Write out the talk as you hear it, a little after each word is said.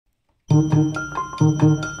Good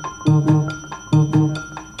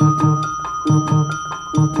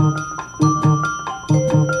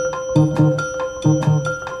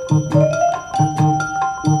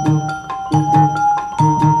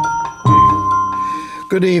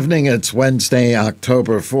evening. It's Wednesday,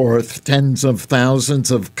 October 4th. Tens of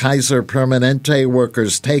thousands of Kaiser Permanente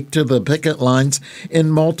workers take to the picket lines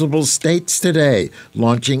in multiple states today,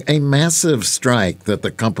 launching a massive strike that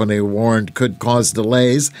the company warned could cause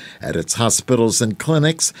delays at its hospitals and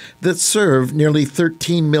clinics that serve nearly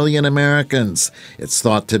 13 million Americans. It's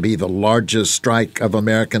thought to be the largest strike of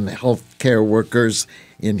American healthcare workers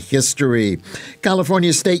in history.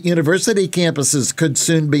 California State University campuses could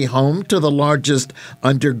soon be home to the largest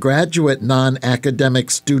undergraduate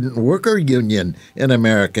non-academic student worker union in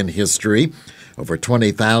American history. Over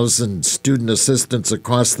 20,000 student assistants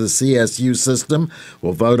across the CSU system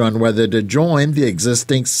will vote on whether to join the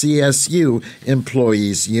existing CSU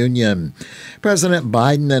Employees Union. President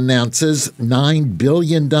Biden announces $9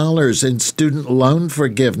 billion in student loan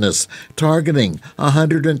forgiveness, targeting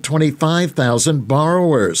 125,000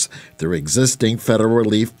 borrowers through existing federal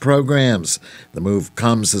relief programs. The move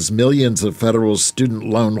comes as millions of federal student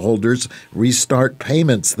loan holders restart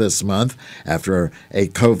payments this month after a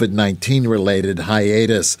COVID-19 related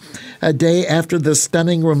hiatus. A day after the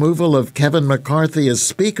stunning removal of Kevin McCarthy as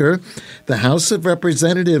Speaker, the House of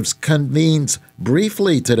Representatives convenes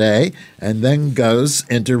briefly today and then goes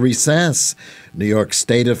into recess. New York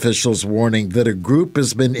State officials warning that a group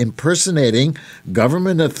has been impersonating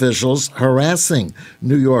government officials, harassing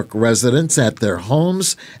New York residents at their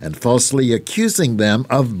homes and falsely accusing them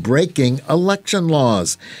of breaking election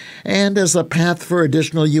laws. And as a path for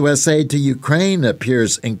additional U.S. aid to Ukraine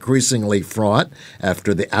appears increasingly fraught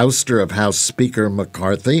after the ouster of House Speaker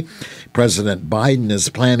McCarthy, President Biden is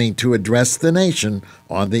planning to address the nation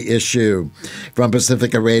on the issue. From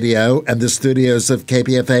Pacifica Radio and the studios of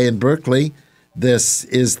KPFA in Berkeley, this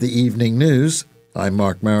is the Evening News. I'm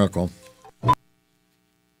Mark Miracle.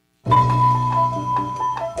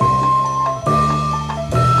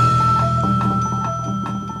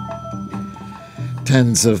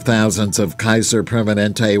 Tens of thousands of Kaiser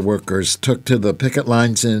Permanente workers took to the picket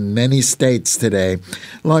lines in many states today,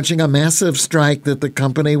 launching a massive strike that the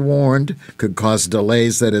company warned could cause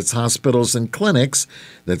delays at its hospitals and clinics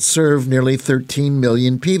that serve nearly 13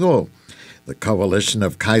 million people. The coalition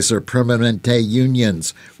of Kaiser Permanente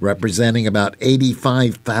unions, representing about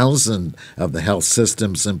 85,000 of the health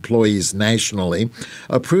system's employees nationally,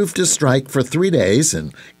 approved a strike for 3 days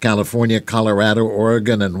in California, Colorado,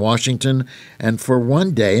 Oregon, and Washington, and for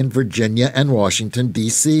 1 day in Virginia and Washington,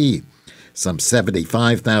 D.C. Some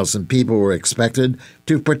 75,000 people were expected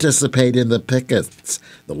to participate in the pickets,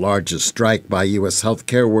 the largest strike by U.S.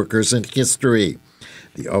 healthcare workers in history.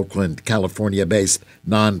 The Oakland, California-based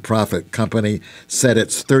nonprofit company said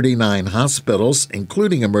its 39 hospitals,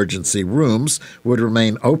 including emergency rooms, would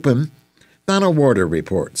remain open. Donna Warder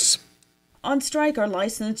reports. On strike are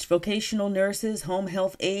licensed vocational nurses, home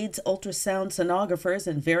health aides, ultrasound sonographers,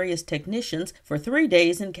 and various technicians for 3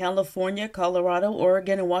 days in California, Colorado,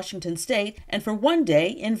 Oregon, and Washington state, and for 1 day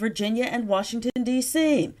in Virginia and Washington,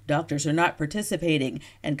 D.C. Doctors are not participating,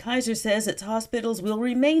 and Kaiser says its hospitals will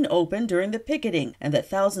remain open during the picketing, and that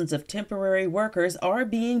thousands of temporary workers are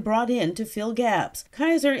being brought in to fill gaps.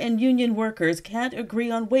 Kaiser and union workers can't agree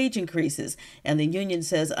on wage increases, and the union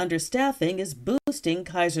says understaffing is boosting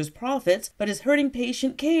Kaiser's profits, but is hurting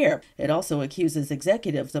patient care. It also accuses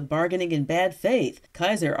executives of bargaining in bad faith.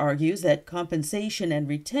 Kaiser argues that compensation and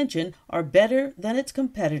retention are better than its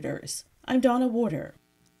competitors. I'm Donna Warder.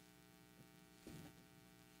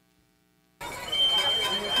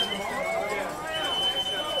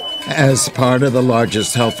 As part of the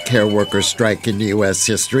largest healthcare worker strike in U.S.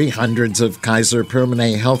 history, hundreds of Kaiser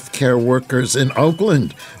Permanente healthcare workers in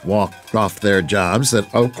Oakland walked off their jobs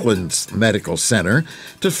at Oakland's medical center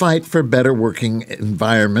to fight for better working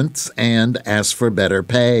environments and ask for better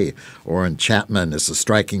pay. Orrin Chapman is a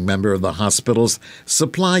striking member of the hospital's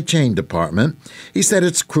supply chain department. He said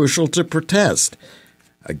it's crucial to protest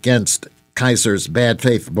against Kaiser's bad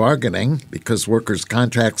faith bargaining because workers'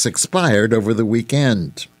 contracts expired over the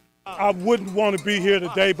weekend. I wouldn't want to be here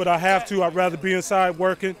today, but I have to. I'd rather be inside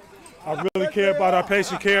working. I really care about our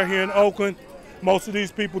patient care here in Oakland. Most of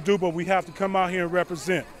these people do, but we have to come out here and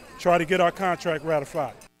represent, try to get our contract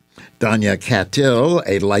ratified. Danya Catil,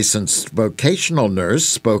 a licensed vocational nurse,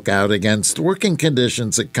 spoke out against working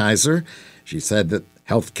conditions at Kaiser. She said that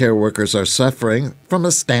healthcare workers are suffering from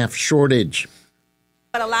a staff shortage.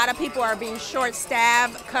 But a lot of people are being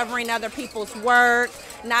short-staffed, covering other people's work,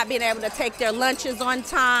 not being able to take their lunches on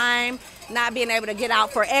time, not being able to get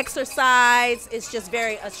out for exercise. It's just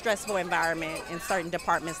a stressful environment in certain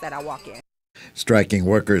departments that I walk in. Striking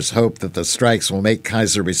workers hope that the strikes will make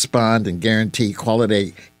Kaiser respond and guarantee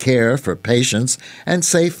quality care for patients and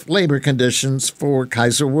safe labor conditions for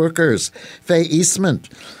Kaiser workers. Faye Eastman,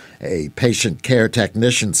 a patient care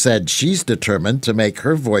technician, said she's determined to make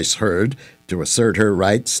her voice heard to assert her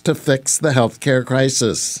rights to fix the healthcare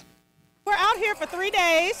crisis. We're out here for 3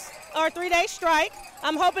 days, or a 3-day strike.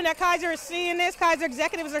 I'm hoping that Kaiser is seeing this, Kaiser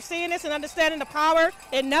executives are seeing this and understanding the power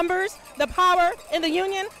in numbers, the power in the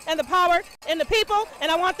union, and the power in the people,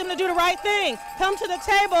 and I want them to do the right thing. Come to the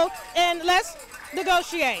table and let's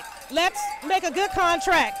negotiate. Let's make a good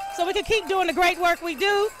contract so we can keep doing the great work we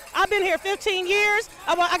do. I've been here 15 years.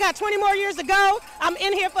 I got 20 more years to go. I'm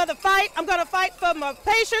in here for the fight. I'm going to fight for my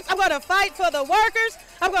patients. I'm going to fight for the workers.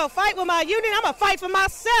 I'm going to fight with my union. I'm going to fight for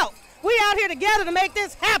myself. We out here together to make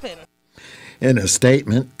this happen. In a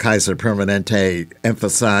statement, Kaiser Permanente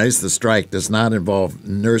emphasized the strike does not involve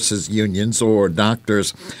nurses' unions or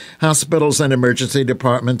doctors. Hospitals and emergency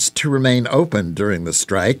departments to remain open during the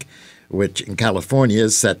strike, which in California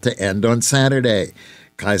is set to end on Saturday.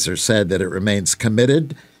 Kaiser said that it remains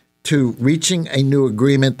committed to reaching a new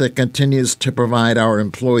agreement that continues to provide our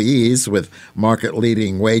employees with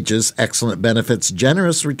market-leading wages, excellent benefits,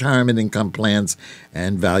 generous retirement income plans,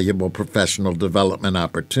 and valuable professional development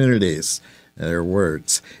opportunities. Their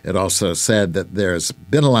words. It also said that there's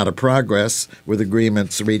been a lot of progress with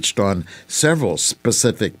agreements reached on several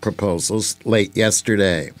specific proposals late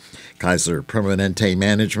yesterday. Kaiser Permanente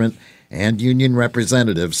management and union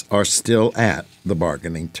representatives are still at the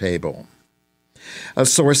bargaining table. A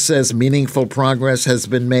source says meaningful progress has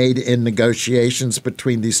been made in negotiations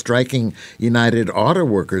between the striking United Auto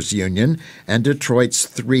Workers Union and Detroit's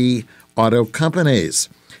 3 auto companies.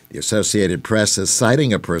 The Associated Press is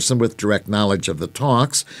citing a person with direct knowledge of the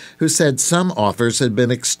talks who said some offers had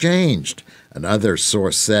been exchanged. Another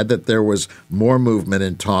source said that there was more movement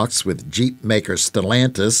in talks with Jeep maker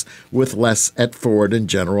Stellantis, with less at Ford and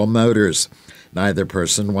General Motors. Neither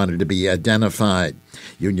person wanted to be identified.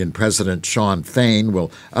 Union President Shawn Fain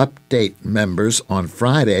will update members on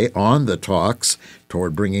Friday on the talks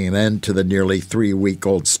toward bringing an end to the nearly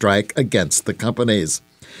 3-week-old strike against the companies.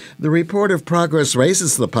 The report of progress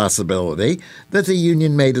raises the possibility that the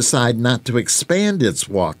union may decide not to expand its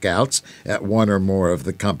walkouts at one or more of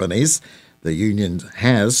the companies. The union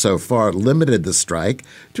has so far limited the strike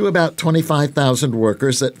to about 25,000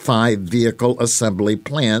 workers at 5 vehicle assembly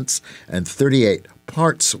plants and 38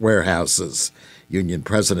 parts warehouses. Union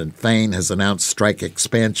President Fain has announced strike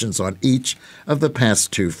expansions on each of the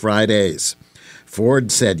past 2 Fridays.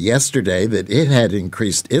 Ford said yesterday that it had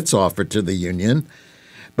increased its offer to the union,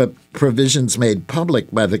 but provisions made public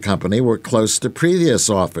by the company were close to previous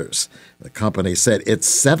offers. The company said its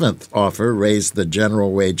 7th offer raised the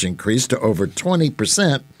general wage increase to over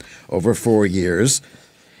 20% over 4 years.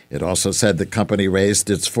 It also said the company raised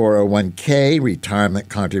its 401k retirement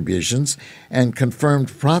contributions and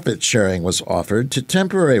confirmed profit sharing was offered to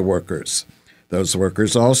temporary workers. Those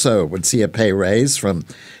workers also would see a pay raise from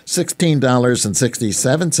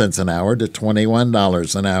 $16.67 an hour to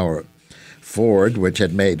 $21 an hour. Ford, which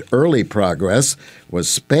had made early progress, was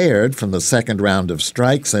spared from the second round of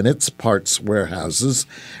strikes, and its parts warehouses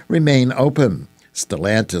remain open.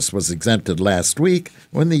 Stellantis was exempted last week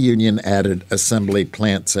when the union added assembly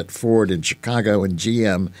plants at Ford in Chicago and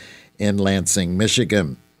GM in Lansing,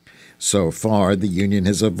 Michigan. So far, the union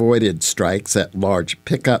has avoided strikes at large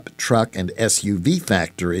pickup, truck, and SUV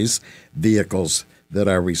factories, vehicles that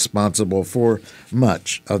are responsible for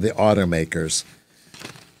much of the automakers'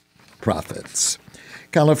 profits.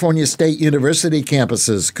 California State University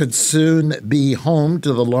campuses could soon be home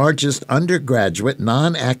to the largest undergraduate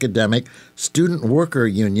non-academic student worker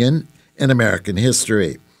union in American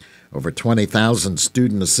history. Over 20,000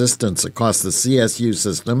 student assistants across the CSU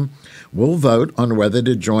system will vote on whether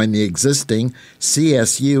to join the existing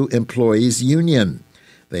CSU Employees Union.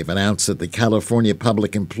 They've announced that the California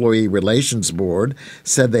Public Employee Relations Board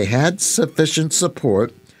said they had sufficient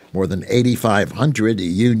support, more than 8,500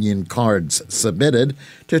 union cards submitted,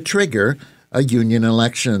 to trigger a union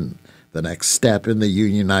election, the next step in the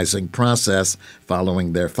unionizing process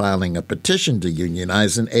following their filing a petition to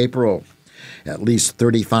unionize in April. At least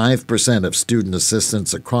 35% of student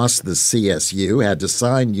assistants across the CSU had to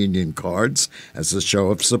sign union cards as a show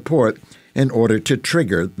of support in order to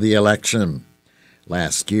trigger the election.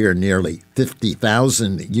 Last year, nearly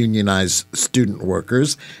 50,000 unionized student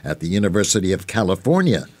workers at the University of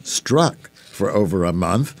California struck for over a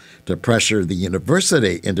month to pressure the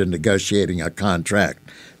university into negotiating a contract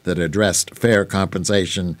that addressed fair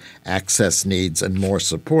compensation, access needs, and more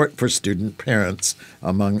support for student parents,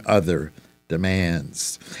 among other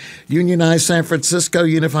demands. Unionized San Francisco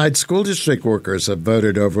Unified School District workers have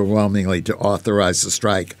voted overwhelmingly to authorize a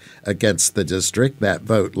strike against the district. That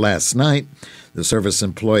vote last night. The Service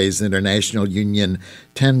Employees International Union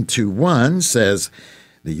 10-1 says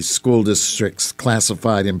the school district's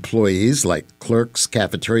classified employees, like clerks,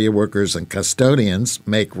 cafeteria workers, and custodians,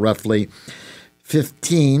 make roughly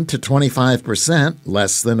 15 to 25%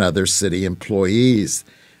 less than other city employees.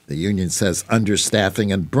 The union says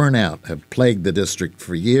understaffing and burnout have plagued the district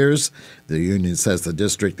for years. The union says the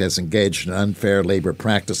district has engaged in unfair labor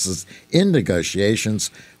practices in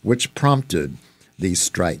negotiations, which prompted the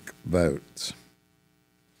strike votes.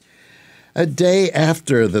 A day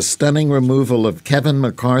after the stunning removal of Kevin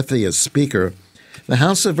McCarthy as Speaker, the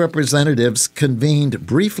House of Representatives convened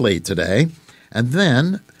briefly today and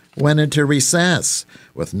then went into recess,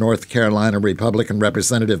 with North Carolina Republican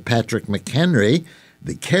Representative Patrick McHenry,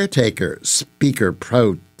 the caretaker Speaker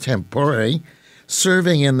pro tempore,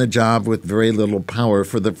 serving in the job with very little power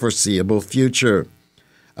for the foreseeable future.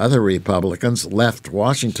 Other Republicans left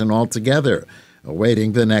Washington altogether,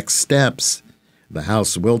 awaiting the next steps. The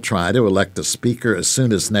House will try to elect a Speaker as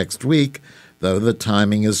soon as next week, though the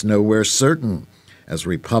timing is nowhere certain, as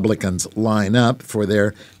Republicans line up for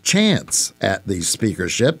their chance at the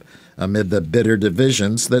speakership amid the bitter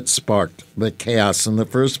divisions that sparked the chaos in the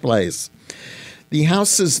first place. The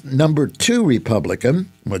House's number 2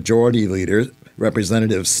 Republican, Majority Leader,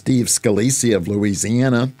 Representative Steve Scalise of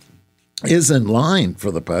Louisiana, is in line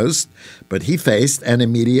for the post, but he faced an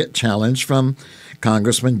immediate challenge from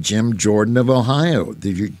Congressman Jim Jordan of Ohio,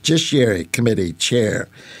 the Judiciary Committee chair,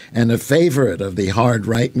 and a favorite of the hard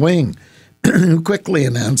right wing, who quickly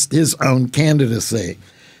announced his own candidacy.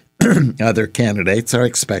 Other candidates are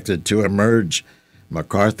expected to emerge.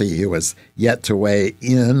 McCarthy, who has yet to weigh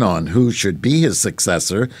in on who should be his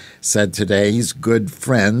successor, said today he's good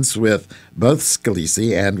friends with both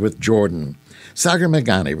Scalise and with Jordan. Sagar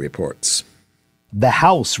Meghani reports. The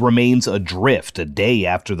House remains adrift a day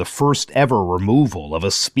after the first ever removal of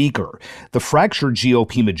a speaker. The fractured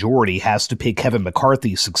GOP majority has to pick Kevin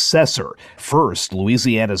McCarthy's successor. First,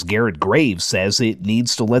 Louisiana's Garrett Graves says it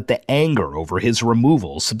needs to let the anger over his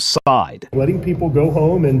removal subside. Letting people go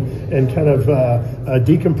home and kind of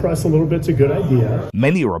decompress a little bit's a good idea.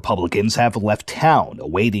 Many Republicans have left town,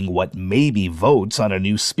 awaiting what may be votes on a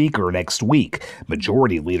new speaker next week.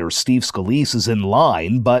 Majority Leader Steve Scalise is in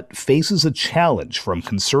line, but faces a challenge from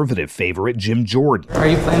conservative favorite Jim Jordan. Are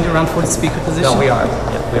you planning to run for the speaker position? No, we are.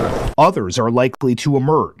 Yeah, we are. Others are likely to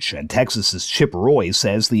emerge, and Texas's Chip Roy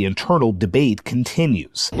says the internal debate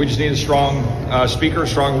continues. We just need a strong speaker,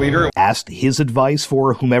 strong leader. Asked his advice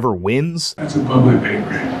for whomever wins? That's a public pay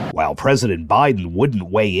grade. While President Biden wouldn't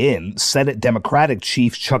weigh in, Senate Democratic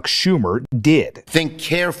Chief Chuck Schumer did. Think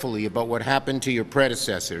carefully about what happened to your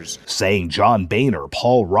predecessors. Saying John Boehner,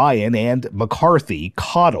 Paul Ryan, and McCarthy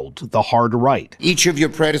coddled the hard right. Each of your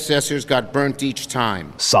predecessors got burnt each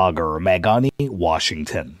time. Sagar Meghani,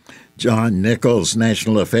 Washington. John Nichols,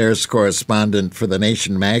 national affairs correspondent for The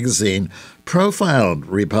Nation magazine, profiled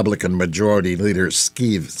Republican Majority Leader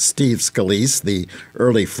Steve Scalise, the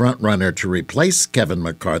early frontrunner to replace Kevin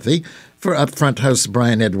McCarthy, for Upfront host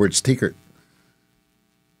Brian Edwards-Tiekert.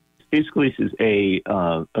 Steve Scalise is a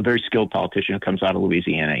very skilled politician who comes out of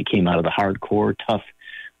Louisiana. He came out of the hardcore, tough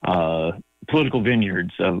political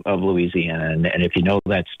vineyards of Louisiana. And if you know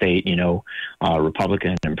that state, you know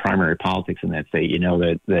Republican and primary politics in that state, you know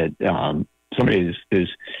that somebody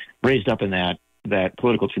who's raised up in that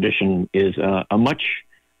political tradition is a much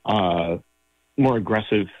more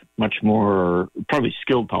aggressive, much more probably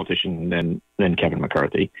skilled politician than Kevin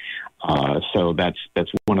McCarthy. So that's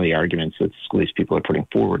one of the arguments that Scalise people are putting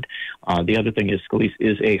forward. The other thing is Scalise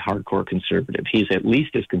is a hardcore conservative. He's at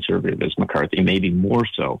least as conservative as McCarthy, maybe more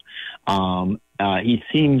so. He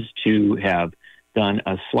seems to have done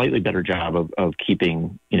a slightly better job of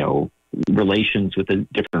keeping, relations with the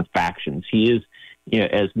different factions. He is,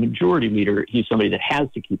 as majority leader, he's somebody that has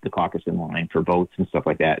to keep the caucus in line for votes and stuff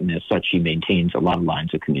like that. And as such, he maintains a lot of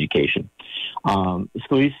lines of communication.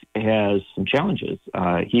 Scalise has some challenges.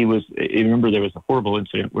 Remember there was a horrible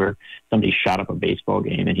incident where somebody shot up a baseball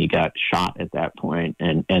game and he got shot at that point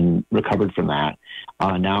and recovered from that.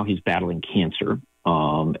 Now he's battling cancer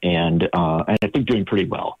and I think doing pretty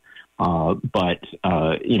well. But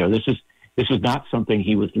this was not something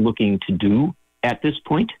he was looking to do at this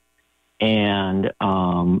point. And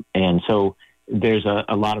so there's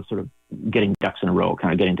a lot of sort of getting ducks in a row,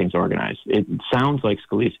 kind of getting things organized. It sounds like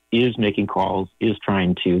Scalise is making calls, is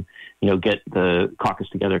trying to, get the caucus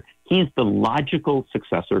together. He's the logical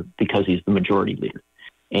successor because he's the majority leader.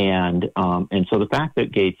 And so the fact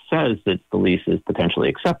that Gates says that Scalise is potentially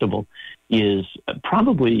acceptable is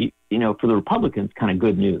probably, for the Republicans, kind of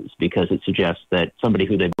good news, because it suggests that somebody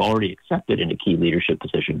who they've already accepted in a key leadership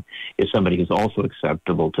position is somebody who's also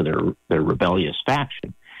acceptable to their rebellious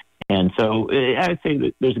faction. And so I'd say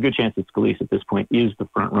that there's a good chance that Scalise at this point is the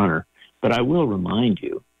front runner. But I will remind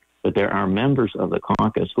you that there are members of the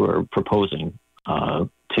caucus who are proposing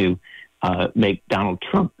to make Donald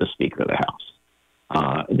Trump the Speaker of the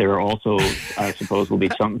House. There are also, I suppose, will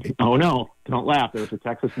be some. Oh no! Don't laugh. There was a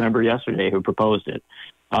Texas member yesterday who proposed it.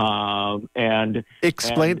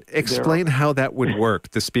 Explain how that would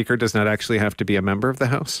work. The Speaker does not actually have to be a member of the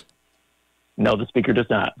House. No, the Speaker does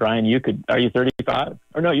not. Brian, you could. Are you 35?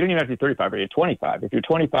 Or no, you don't even have to be 35. Are you 25? If you're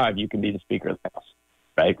 25, you can be the Speaker of the House,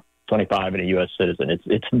 right? 25 and a U.S. citizen.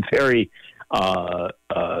 It's a very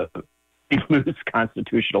loose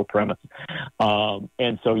constitutional premise.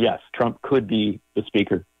 And so, yes, Trump could be the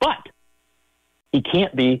Speaker, but he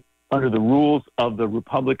can't be under the rules of the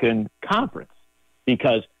Republican conference,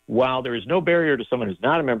 because while there is no barrier to someone who's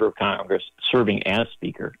not a member of Congress serving as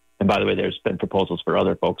Speaker, and by the way, there's been proposals for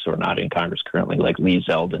other folks who are not in Congress currently, like Lee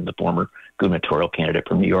Zeldin, the former gubernatorial candidate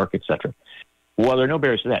from New York, et cetera. While there are no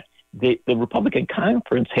barriers to that, the Republican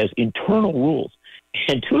conference has internal rules.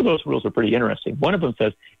 And two of those rules are pretty interesting. One of them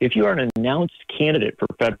says, if you are an announced candidate for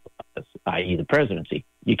federal office, i.e. the presidency,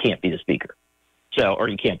 you can't be the Speaker. Or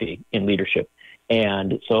you can't be in leadership.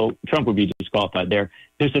 And so Trump would be disqualified there.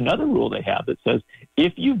 There's another rule they have that says,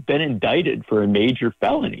 if you've been indicted for a major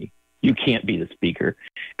felony, you can't be the Speaker.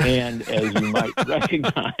 And as you might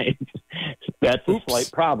recognize, that's a slight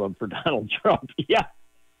problem for Donald Trump. Yeah,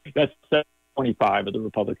 that's 25 of the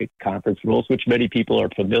Republican conference rules, which many people are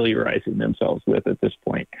familiarizing themselves with at this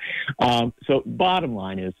point. So bottom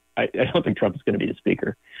line is, I don't think Trump is going to be the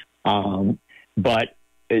Speaker. But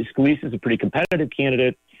Scalise is a pretty competitive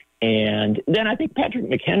candidate. And then I think Patrick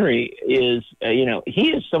McHenry is,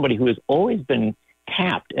 he is somebody who has always been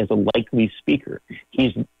tapped as a likely Speaker.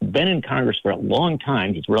 He's been in Congress for a long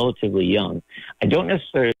time. He's relatively young. I don't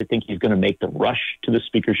necessarily think he's going to make the rush to the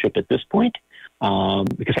speakership at this point,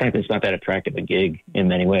 because frankly, it's not that attractive a gig in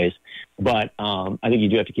many ways. But I think you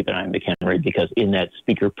do have to keep an eye on McHenry, because in that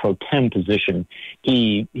Speaker pro tem position,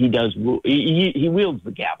 he wields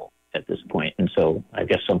the gavel at this point. And so I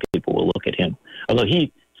guess some people will look at him. Although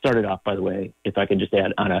he started off, by the way, if I can just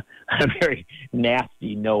add, on a very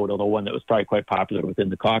nasty note, although one that was probably quite popular within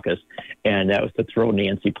the caucus, and that was to throw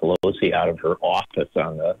Nancy Pelosi out of her office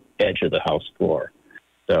on the edge of the House floor.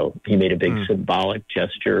 So he made a big symbolic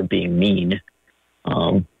gesture of being mean.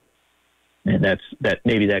 And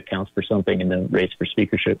maybe that counts for something in the race for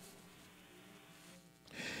speakership.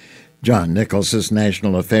 John Nichols is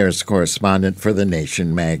national affairs correspondent for The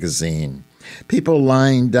Nation magazine. People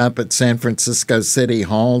lined up at San Francisco City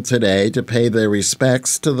Hall today to pay their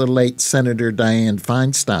respects to the late Senator Diane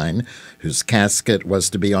Feinstein, whose casket was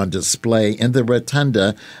to be on display in the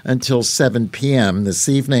rotunda until 7 p.m. this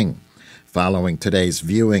evening. Following today's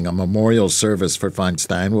viewing, a memorial service for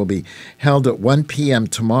Feinstein will be held at 1 p.m.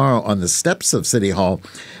 tomorrow on the steps of City Hall.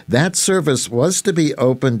 That service was to be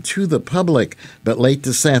open to the public, but late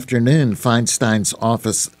this afternoon, Feinstein's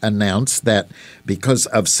office announced that because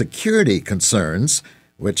of security concerns,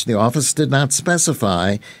 which the office did not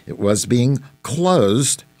specify, it was being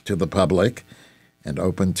closed to the public and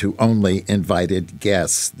open to only invited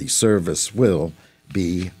guests. The service will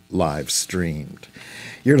be live streamed.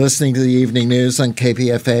 You're listening to the Evening News on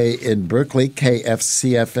KPFA in Berkeley,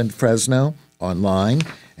 KFCF in Fresno, online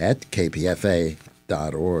at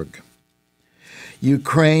kpfa.org.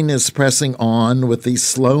 Ukraine is pressing on with the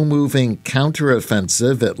slow-moving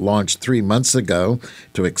counteroffensive it launched 3 months ago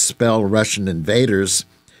to expel Russian invaders.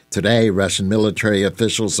 Today, Russian military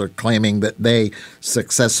officials are claiming that they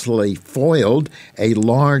successfully foiled a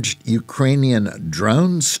large Ukrainian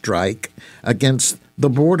drone strike against the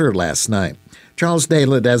border last night. Charles de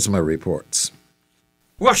Ledesma reports.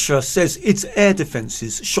 Russia says its air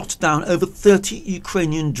defenses shot down over 30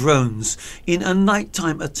 Ukrainian drones in a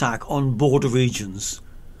nighttime attack on border regions.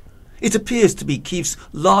 It appears to be Kyiv's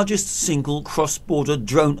largest single cross-border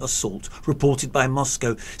drone assault reported by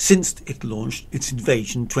Moscow since it launched its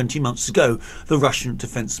invasion 20 months ago. The Russian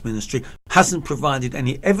Defense Ministry hasn't provided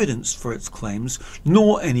any evidence for its claims,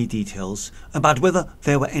 nor any details about whether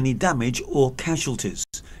there were any damage or casualties.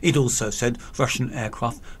 It also said Russian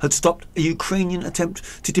aircraft had stopped a Ukrainian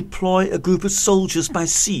attempt to deploy a group of soldiers by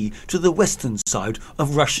sea to the western side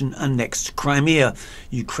of Russian-annexed Crimea.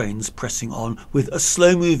 Ukraine's pressing on with a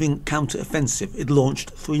slow-moving counter-offensive it launched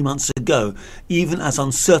 3 months ago, even as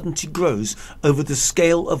uncertainty grows over the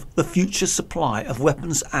scale of the future supply of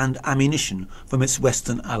weapons and ammunition from its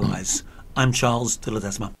western allies. I'm Charles de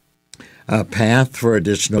Ledesma. A path for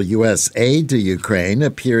additional U.S. aid to Ukraine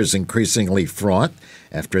appears increasingly fraught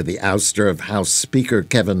after the ouster of House Speaker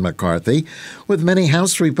Kevin McCarthy, with many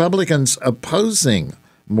House Republicans opposing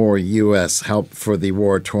more U.S. help for the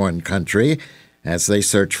war-torn country as they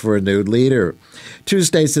search for a new leader.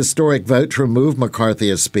 Tuesday's historic vote to remove McCarthy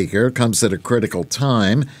as Speaker comes at a critical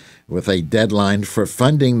time, with a deadline for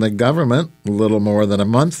funding the government a little more than a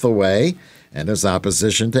month away, and as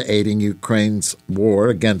opposition to aiding Ukraine's war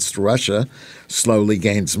against Russia slowly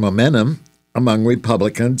gains momentum among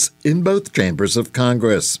Republicans in both chambers of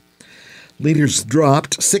Congress. Leaders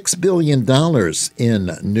dropped $6 billion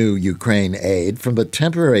in new Ukraine aid from the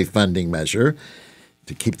temporary funding measure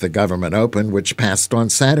to keep the government open, which passed on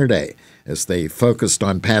Saturday, as they focused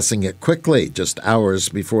on passing it quickly, just hours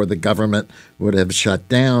before the government would have shut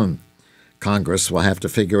down. Congress will have to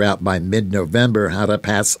figure out by mid-November how to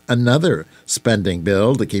pass another spending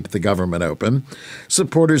bill to keep the government open.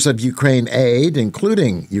 Supporters of Ukraine aid,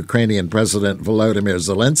 including Ukrainian President Volodymyr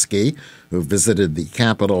Zelensky, who visited the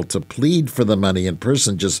capital to plead for the money in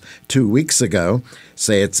person just 2 weeks ago,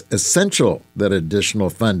 say it's essential that additional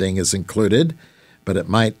funding is included, but it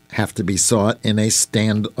might have to be sought in a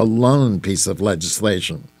stand-alone piece of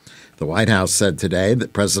legislation. The White House said today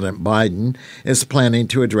that President Biden is planning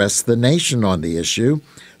to address the nation on the issue.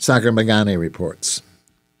 Sagar Magani reports.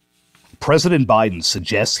 President Biden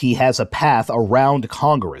suggests he has a path around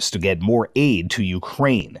Congress to get more aid to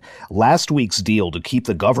Ukraine. Last week's deal to keep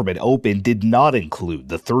the government open did not include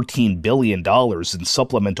the $13 billion in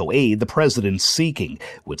supplemental aid the president's seeking,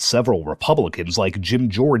 with several Republicans like Jim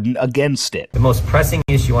Jordan against it. The most pressing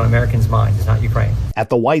issue on Americans' mind is not Ukraine. At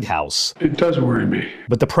the White House, it does worry me.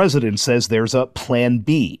 But the president says there's a plan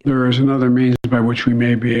B. There is another means by which we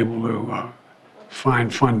may be able to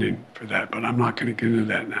find funding for that, but I'm not going to get into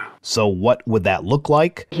that now. So what would that look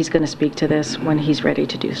like? He's going to speak to this when he's ready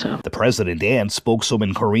to do so. The president and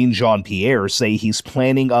spokeswoman Karine Jean-Pierre say he's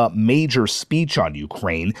planning a major speech on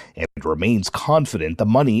Ukraine and remains confident the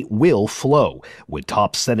money will flow, with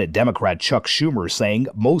top Senate Democrat Chuck Schumer saying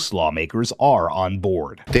most lawmakers are on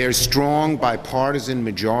board. There's strong bipartisan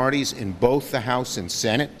majorities in both the House and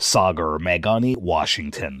Senate. Sagar Magani,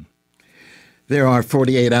 Washington. There are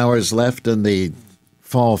 48 hours left in the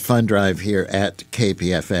fall fund drive here at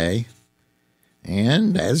KPFA.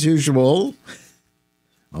 And as usual,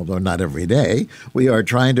 although not every day, we are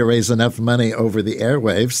trying to raise enough money over the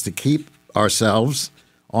airwaves to keep ourselves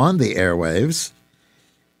on the airwaves,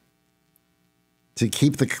 to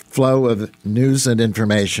keep the flow of news and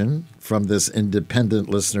information from this independent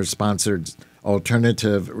listener-sponsored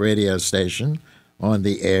alternative radio station on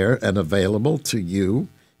the air and available to you,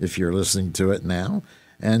 if you're listening to it now,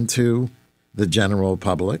 and to the general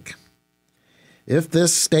public. If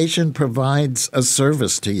this station provides a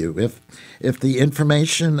service to you, if the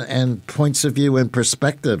information and points of view and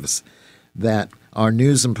perspectives that our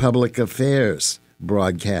news and public affairs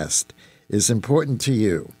broadcast is important to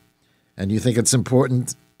you, and you think it's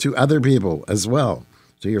important to other people as well,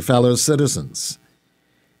 to your fellow citizens,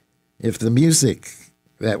 if the music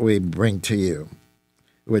that we bring to you,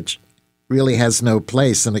 which really has no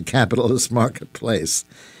place in a capitalist marketplace,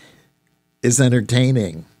 is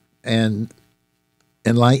entertaining and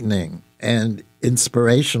enlightening and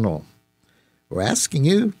inspirational, we're asking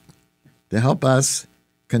you to help us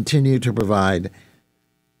continue to provide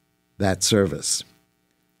that service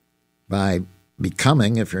by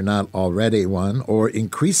becoming, if you're not already one, or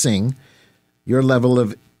increasing your level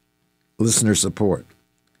of listener support.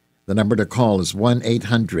 The number to call is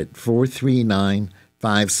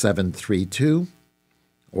 1-800-439-5732,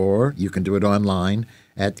 or you can do it online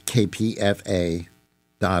at kpfa.org.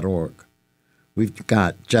 We've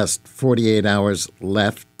got just 48 hours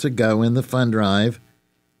left to go in the fund drive,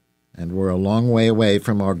 and we're a long way away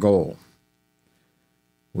from our goal.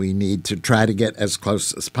 We need to try to get as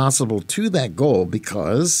close as possible to that goal,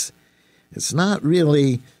 because it's not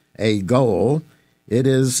really a goal. It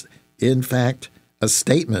is, in fact, a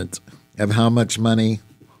statement of how much money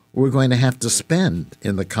we're going to have to spend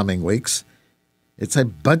in the coming weeks. It's a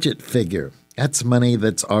budget figure. That's money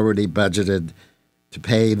that's already budgeted to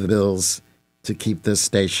pay the bills to keep this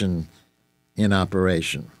station in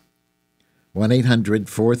operation.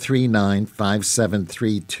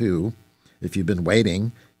 1-800-439-5732. If you've been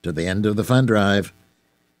waiting to the end of the fund drive,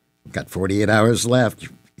 we've got 48 hours left.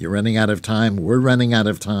 You're running out of time. We're running out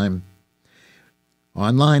of time.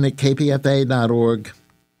 Online at kpfa.org.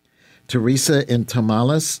 Teresa in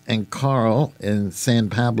Tamales and Carl in San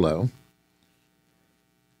Pablo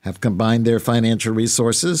have combined their financial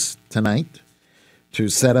resources tonight to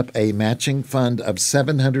set up a matching fund of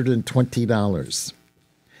 $720.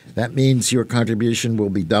 That means your contribution will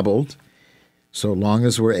be doubled so long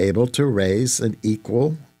as we're able to raise an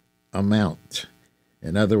equal amount.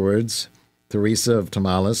 In other words, Teresa of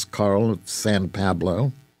Tamales, Carl of San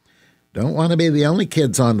Pablo don't want to be the only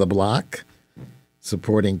kids on the block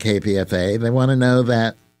supporting KPFA. They want to know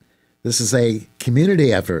that this is a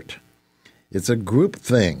community effort. It's a group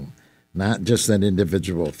thing, not just an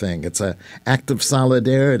individual thing. It's an act of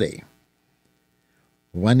solidarity.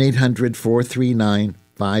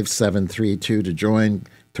 1-800-439-5732 to join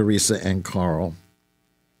Teresa and Carl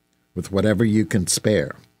with whatever you can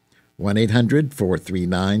spare.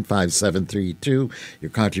 1-800-439-5732.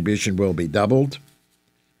 Your contribution will be doubled.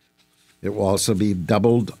 It will also be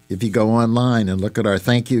doubled if you go online and look at our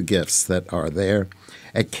thank you gifts that are there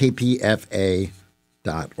at kpfa.org.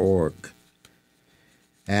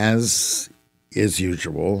 As is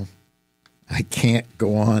usual, I can't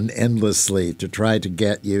go on endlessly to try to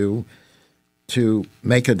get you to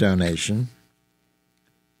make a donation,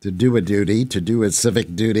 to do a duty, to do a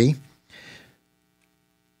civic duty,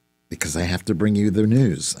 because I have to bring you the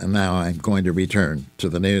news. And now I'm going to return to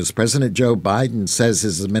the news. President Joe Biden says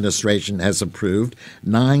his administration has approved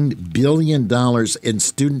 $9 billion in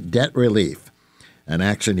student debt relief, an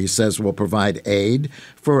action he says will provide aid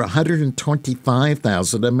for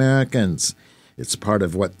 125,000 Americans. It's part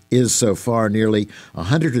of what is so far nearly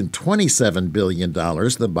 $127 billion the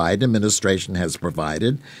Biden administration has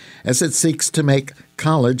provided as it seeks to make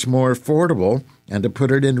college more affordable and to put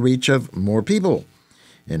it in reach of more people.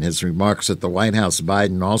 In his remarks at the White House,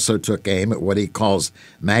 Biden also took aim at what he calls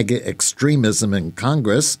MAGA extremism in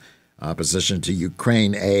Congress, opposition to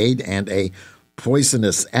Ukraine aid, and a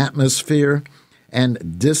poisonous atmosphere and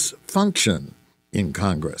dysfunction in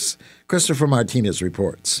Congress. Christopher Martinez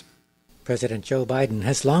reports. President Joe Biden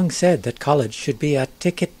has long said that college should be a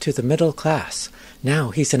ticket to the middle class.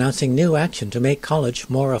 Now he's announcing new action to make college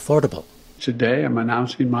more affordable. Today, I'm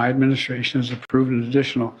announcing my administration has approved an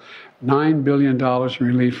additional $9 billion in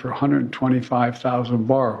relief for 125,000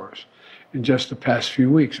 borrowers in just the past few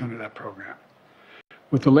weeks under that program.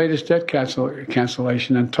 With the latest debt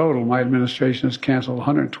cancellation in total, my administration has canceled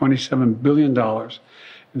 $127 billion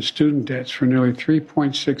in student debts for nearly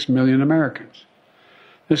 3.6 million Americans.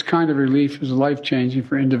 This kind of relief is life-changing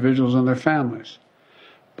for individuals and their families,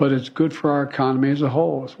 but it's good for our economy as a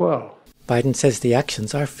whole as well. Biden says the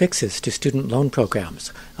actions are fixes to student loan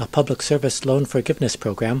programs, a public service loan forgiveness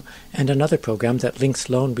program, and another program that links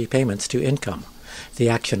loan repayments to income. The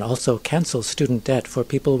action also cancels student debt for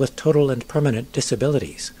people with total and permanent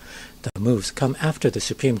disabilities. The moves come after the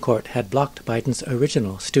Supreme Court had blocked Biden's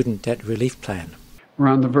original student debt relief plan. We're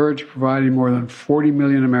on the verge of providing more than 40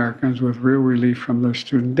 million Americans with real relief from their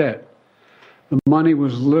student debt. The money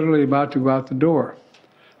was literally about to go out the door,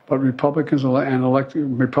 but Republican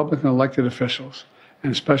elected officials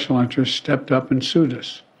and special interests stepped up and sued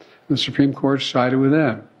us. The Supreme Court sided with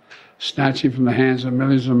them, snatching from the hands of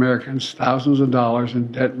millions of Americans thousands of dollars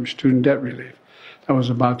in debt and student debt relief that was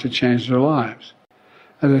about to change their lives.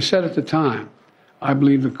 As I said at the time, I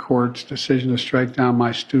believe the court's decision to strike down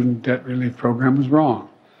my student debt relief program was wrong,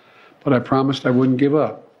 but I promised I wouldn't give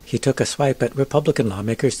up. He took a swipe at Republican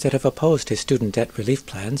lawmakers that have opposed his student debt relief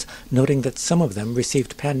plans, noting that some of them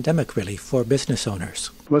received pandemic relief for business owners.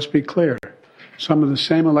 Let's be clear. Some of the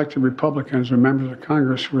same elected Republicans or members of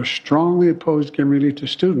Congress who were strongly opposed to giving relief to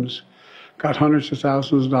students got hundreds of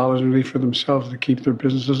thousands of dollars in relief for themselves to keep their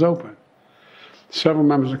businesses open. Several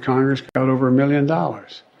members of Congress got over $1 million,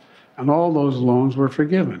 and all those loans were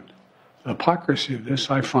forgiven. The hypocrisy of this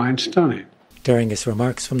I find stunning. During his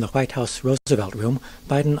remarks from the White House Roosevelt Room,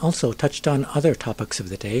 Biden also touched on other topics of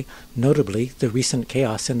the day, notably the recent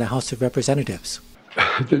chaos in the House of Representatives.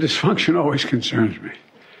 The dysfunction always concerns me.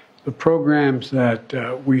 The programs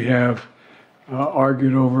that we have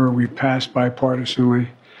argued over, we passed bipartisanly,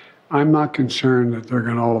 I'm not concerned that they're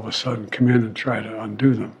going to all of a sudden come in and try to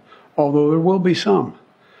undo them, although there will be some.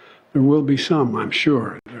 There will be some, I'm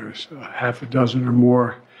sure. There's half a dozen or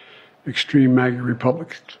more extreme MAGA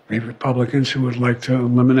Republicans who would like to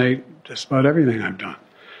eliminate just about everything I've done.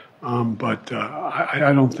 But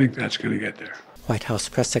I don't think that's going to get there. White House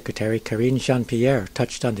Press Secretary Karine Jean-Pierre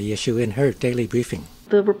touched on the issue in her daily briefing.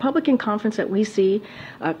 The Republican conference that we see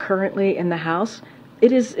currently in the House,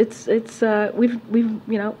 we've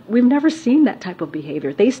never seen that type of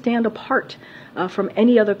behavior. They stand apart from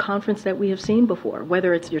any other conference that we have seen before,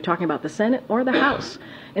 whether it's you're talking about the Senate or the House.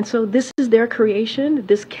 And so this is their creation,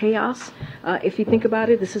 this chaos. If you think about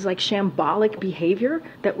it, this is like shambolic behavior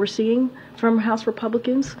that we're seeing from House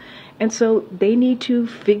Republicans. And so they need to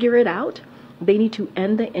figure it out. They need to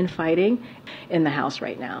end the infighting in the House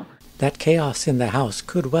right now. That chaos in the House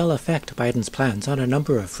could well affect Biden's plans on a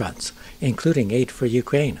number of fronts, including aid for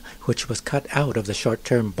Ukraine, which was cut out of the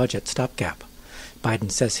short-term budget stopgap.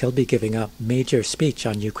 Biden says he'll be giving a major speech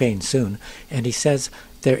on Ukraine soon, and he says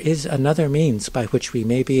there is another means by which we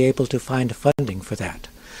may be able to find funding for that.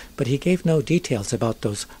 But he gave no details about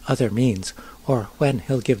those other means or when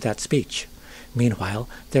he'll give that speech. Meanwhile,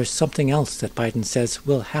 there's something else that Biden says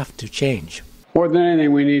will have to change. More than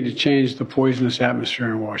anything, we need to change the poisonous atmosphere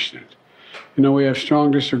in Washington. You know, we have strong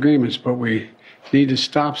disagreements, but we need to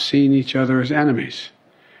stop seeing each other as enemies.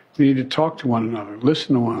 We need to talk to one another,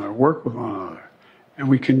 listen to one another, work with one another, and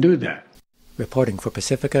we can do that. Reporting for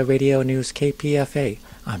Pacifica Radio News KPFA,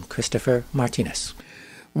 I'm Christopher Martinez.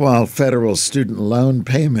 While federal student loan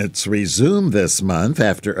payments resume this month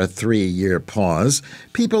after a 3-year pause,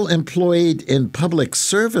 people employed in public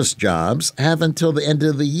service jobs have until the end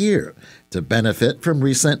of the year to benefit from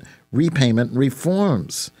recent repayment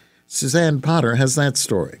reforms. Suzanne Potter has that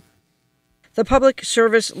story. The Public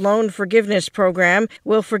Service Loan Forgiveness Program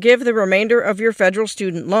will forgive the remainder of your federal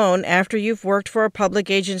student loan after you've worked for a public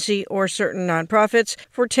agency or certain nonprofits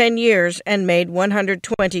for 10 years and made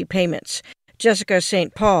 120 payments. Jessica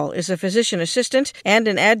St. Paul is a physician assistant and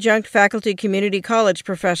an adjunct faculty community college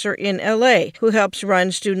professor in L.A. who helps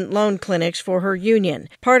run student loan clinics for her union,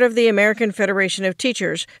 part of the American Federation of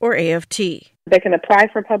Teachers, or AFT. They can apply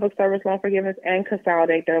for public service loan forgiveness and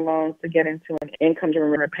consolidate their loans to get into an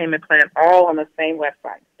income-driven repayment plan, all on the same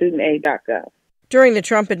website, studentaid.gov. During the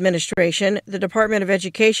Trump administration, the Department of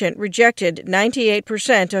Education rejected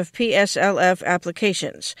 98% of PSLF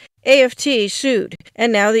applications. AFT sued,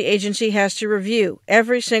 and now the agency has to review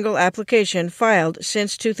every single application filed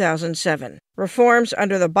since 2007. Reforms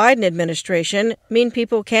under the Biden administration mean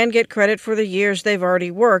people can get credit for the years they've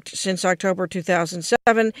already worked since October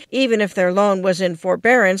 2007, even if their loan was in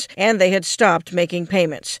forbearance and they had stopped making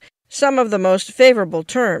payments. Some of the most favorable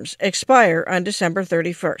terms expire on December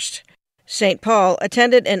 31st. St. Paul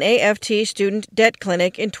attended an AFT student debt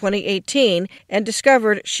clinic in 2018 and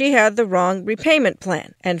discovered she had the wrong repayment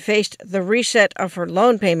plan and faced the reset of her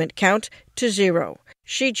loan payment count to 0.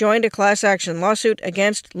 She joined a class action lawsuit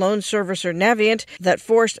against loan servicer Navient that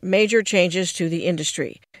forced major changes to the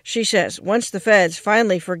industry. She says once the feds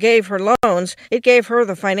finally forgave her loans, it gave her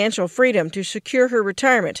the financial freedom to secure her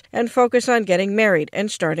retirement and focus on getting married and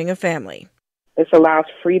starting a family. This allows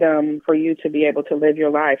freedom for you to be able to live your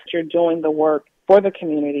life. You're doing the work for the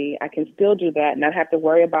community. I can still do that and not have to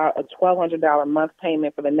worry about a $1,200 a month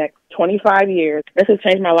payment for the next 25 years. This has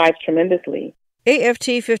changed my life tremendously. AFT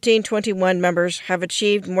 1521 members have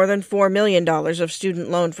achieved more than $4 million of student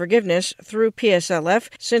loan forgiveness through PSLF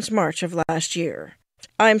since March of last year.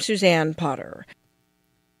 I'm Suzanne Potter.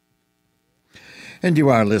 And you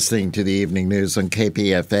are listening to the Evening News on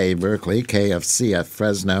KPFA Berkeley, KFCF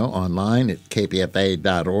Fresno, online at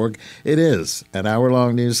kpfa.org. It is an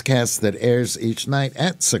hour-long newscast that airs each night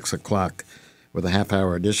at 6 o'clock with a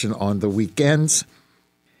half-hour edition on the weekends.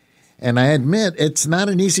 And I admit, it's not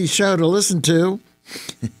an easy show to listen to.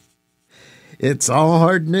 It's all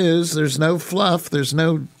hard news. There's no fluff. There's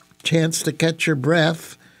no chance to catch your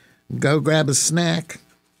breath, go grab a snack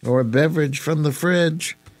or a beverage from the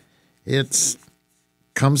fridge. It's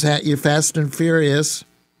comes at you fast and furious.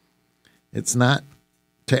 It's not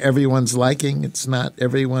to everyone's liking. It's not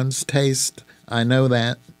everyone's taste. I know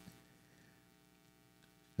that.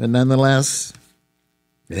 But nonetheless,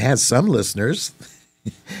 it has some listeners.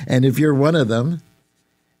 And if you're one of them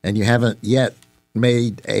and you haven't yet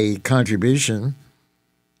made a contribution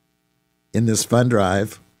in this fund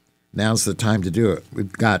drive, now's the time to do it.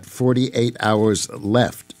 We've got 48 hours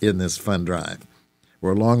left in this fund drive.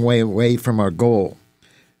 We're a long way away from our goal.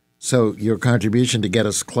 So your contribution to get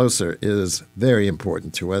us closer is very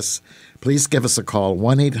important to us. Please give us a call,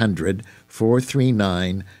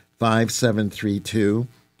 1-800-439-5732,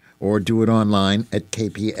 or do it online at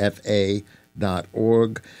kpfa.org.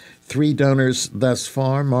 3 donors thus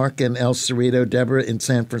far, Mark in El Cerrito, Deborah in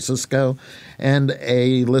San Francisco, and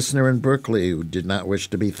a listener in Berkeley who did not wish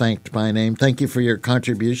to be thanked by name. Thank you for your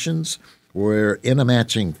contributions. We're in a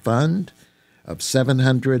matching fund of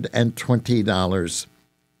 $720.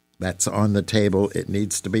 That's on the table. It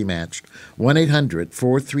needs to be matched.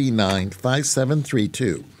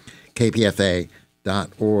 1-800-439-5732,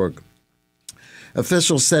 kpfa.org.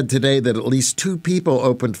 Officials said today that at least 2 people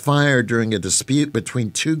opened fire during a dispute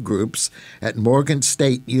between 2 groups at Morgan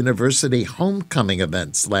State University homecoming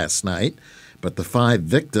events last night, but the 5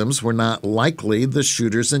 victims were not likely the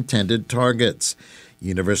shooter's intended targets.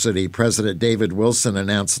 University President David Wilson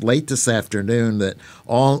announced late this afternoon that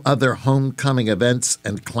all other homecoming events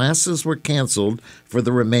and classes were canceled for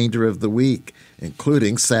the remainder of the week,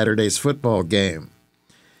 including Saturday's football game.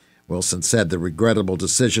 Wilson said the regrettable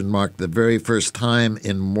decision marked the very first time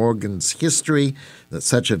in Morgan's history that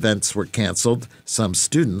such events were canceled. Some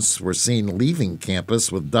students were seen leaving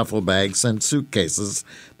campus with duffel bags and suitcases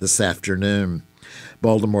this afternoon.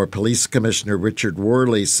 Baltimore Police Commissioner Richard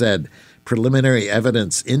Worley said preliminary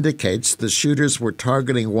evidence indicates the shooters were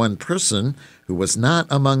targeting one person who was not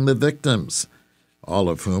among the victims, all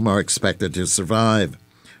of whom are expected to survive.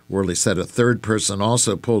 Worley said a third person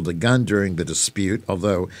also pulled a gun during the dispute,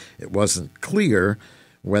 although it wasn't clear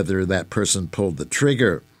whether that person pulled the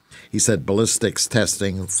trigger. He said ballistics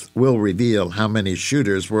testing will reveal how many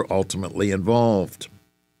shooters were ultimately involved.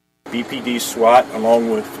 BPD SWAT,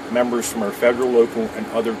 along with members from our federal, local, and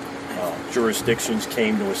other jurisdictions,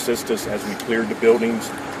 came to assist us as we cleared the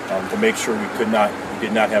buildings to make sure we did not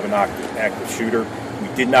have an active shooter. We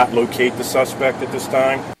did not locate the suspect at this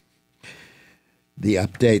time. The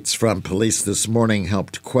updates from police this morning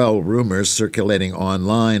helped quell rumors circulating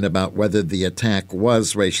online about whether the attack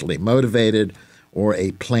was racially motivated or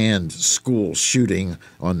a planned school shooting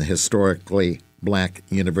on the historically black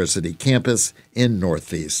university campus in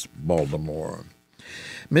Northeast Baltimore.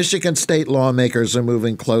 Michigan state lawmakers are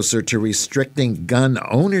moving closer to restricting gun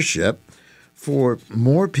ownership for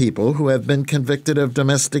more people who have been convicted of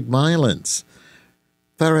domestic violence.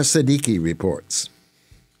 Farah Siddiqui reports.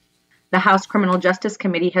 The House Criminal Justice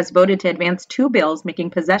Committee has voted to advance 2 bills making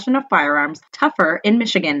possession of firearms tougher in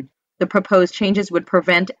Michigan. The proposed changes would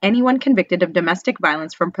prevent anyone convicted of domestic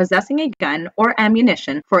violence from possessing a gun or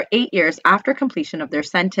ammunition for 8 years after completion of their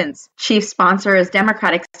sentence. Chief sponsor is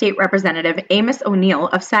Democratic State Representative Amos O'Neill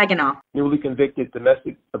of Saginaw. Newly convicted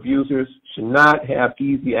domestic abusers should not have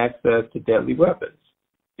easy access to deadly weapons.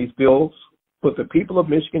 These bills put the people of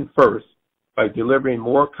Michigan first by delivering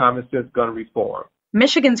more common-sense gun reform.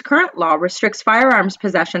 Michigan's current law restricts firearms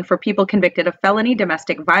possession for people convicted of felony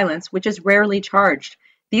domestic violence, which is rarely charged.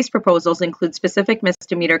 These proposals include specific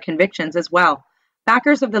misdemeanor convictions as well.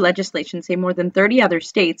 Backers of the legislation say more than 30 other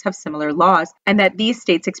states have similar laws, and that these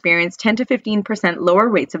states experience 10 to 15% lower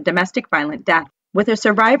rates of domestic violent death. With a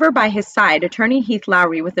survivor by his side, attorney Heath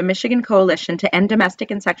Lowry with the Michigan Coalition to End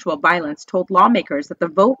Domestic and Sexual Violence told lawmakers that the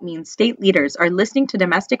vote means state leaders are listening to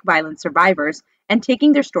domestic violence survivors and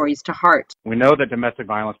taking their stories to heart. We know that domestic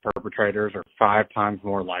violence perpetrators are 5 times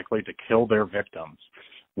more likely to kill their victims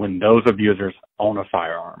when those abusers own a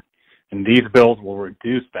firearm, and these bills will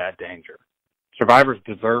reduce that danger. Survivors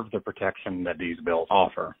deserve the protection that these bills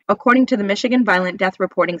offer. According to the Michigan Violent Death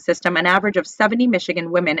Reporting System, an average of 70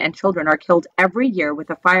 Michigan women and children are killed every year with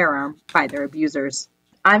a firearm by their abusers.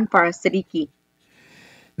 I'm Farah Siddiqui.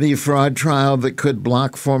 The fraud trial that could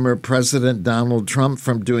block former President Donald Trump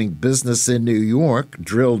from doing business in New York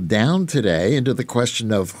drilled down today into the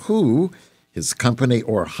question of who, his company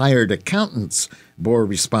or hired accountants, bore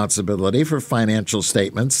responsibility for financial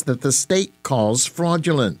statements that the state calls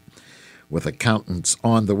fraudulent. With accountants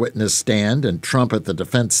on the witness stand and Trump at the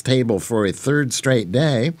defense table for a third straight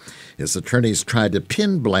day, his attorneys tried to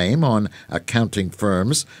pin blame on accounting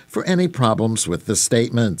firms for any problems with the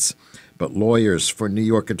statements. But lawyers for New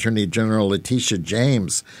York Attorney General Letitia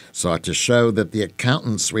James sought to show that the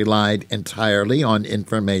accountants relied entirely on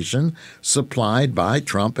information supplied by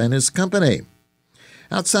Trump and his company.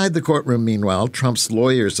 Outside the courtroom, meanwhile, Trump's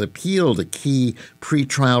lawyers appealed a key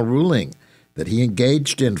pretrial ruling that he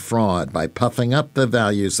engaged in fraud by puffing up the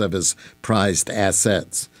values of his prized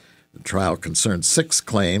assets. The trial concerned 6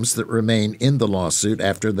 claims that remain in the lawsuit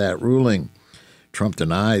after that ruling. Trump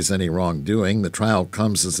denies any wrongdoing. The trial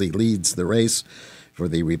comes as he leads the race for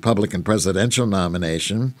the Republican presidential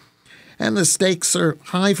nomination, and the stakes are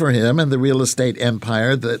high for him and the real estate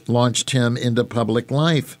empire that launched him into public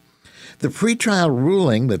life. The pretrial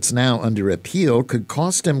ruling that's now under appeal could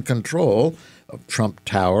cost him control of Trump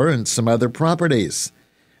Tower and some other properties.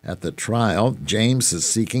 At the trial, James is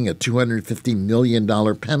seeking a $250 million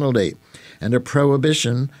penalty. and a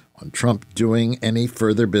prohibition on Trump doing any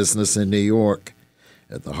further business in New York.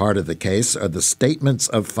 At the heart of the case are the statements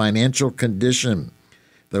of financial condition.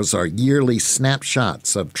 Those are yearly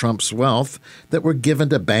snapshots of Trump's wealth that were given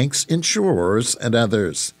to banks, insurers, and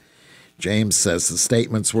others. James says the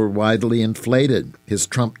statements were widely inflated. His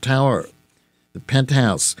Trump Tower, the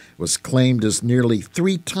penthouse, was claimed as nearly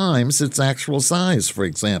 3 times its actual size, for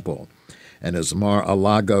example. And his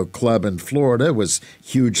Mar-a-Lago club in Florida was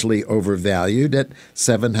hugely overvalued at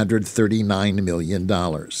 $739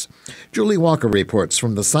 million. Julie Walker reports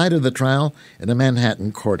from the site of the trial in a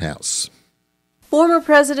Manhattan courthouse. Former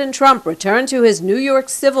President Trump returned to his New York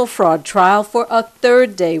civil fraud trial for a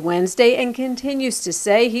third day Wednesday and continues to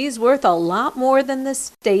say he's worth a lot more than the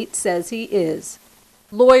state says he is.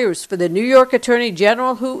 Lawyers for the New York Attorney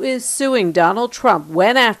General, who is suing Donald Trump,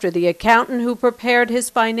 went after the accountant who prepared his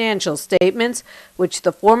financial statements, which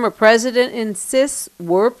the former president insists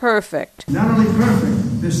were perfect. Not only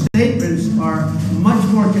perfect, the statements are much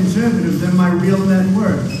more conservative than my real net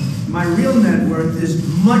worth. My real net worth is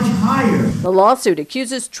much higher. The lawsuit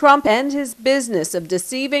accuses Trump and his business of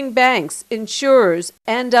deceiving banks, insurers,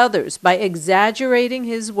 and others by exaggerating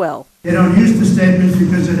his wealth. They don't use the statements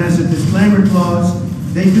because it has a disclaimer clause.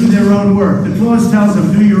 They do their own work. The clause tells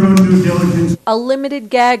them, do your own due diligence. A limited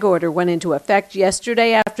gag order went into effect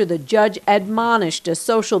yesterday after the judge admonished a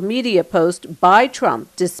social media post by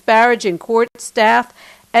Trump disparaging court staff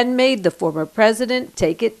and made the former president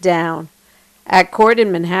take it down. At court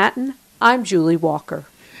in Manhattan, I'm Julie Walker.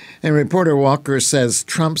 And reporter Walker says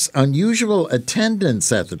Trump's unusual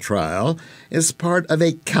attendance at the trial is part of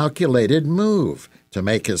a calculated move to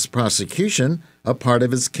make his prosecution a part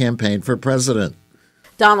of his campaign for president.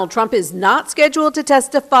 Donald Trump is not scheduled to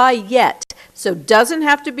testify yet, so doesn't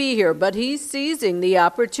have to be here, but he's seizing the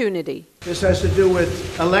opportunity. This has to do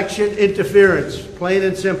with election interference, plain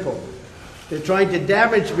and simple. They're trying to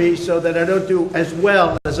damage me so that I don't do as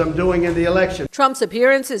well as I'm doing in the election. Trump's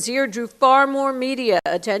appearances here drew far more media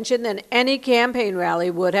attention than any campaign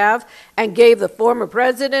rally would have and gave the former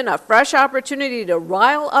president a fresh opportunity to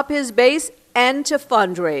rile up his base and to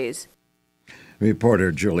fundraise.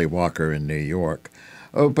 Reporter Julie Walker in New York.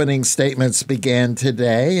 Opening statements began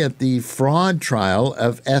today at the fraud trial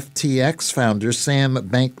of FTX founder Sam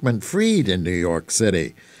Bankman-Fried in New York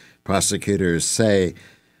City. Prosecutors say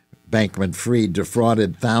Bankman-Fried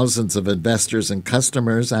defrauded thousands of investors and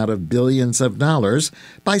customers out of billions of dollars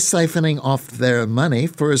by siphoning off their money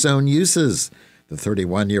for his own uses. The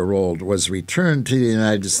 31-year-old was returned to the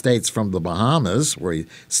United States from the Bahamas, where he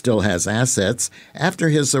still has assets, after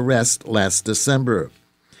his arrest last December.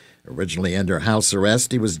 Originally under house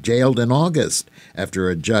arrest, he was jailed in August after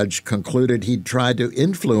a judge concluded he'd tried to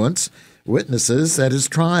influence witnesses at his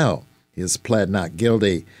trial. He has pled not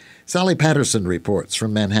guilty. Sally Patterson reports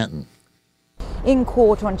from Manhattan. In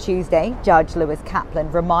court on Tuesday, Judge Lewis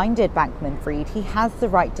Kaplan reminded Bankman-Fried he has the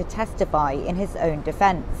right to testify in his own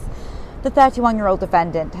defense. The 31-year-old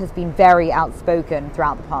defendant has been very outspoken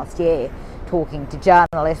throughout the past year, talking to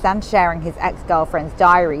journalists and sharing his ex-girlfriend's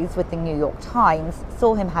diaries with the New York Times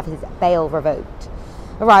saw him have his bail revoked.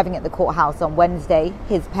 Arriving at the courthouse on Wednesday,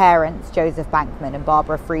 his parents, Joseph Bankman and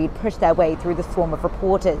Barbara Fried, pushed their way through the swarm of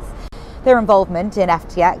reporters. Their involvement in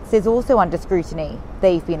FTX is also under scrutiny.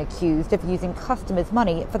 They've been accused of using customers'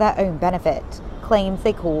 money for their own benefit, claims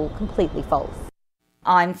they call completely false.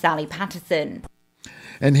 I'm Sally Patterson.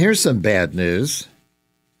 And here's some bad news,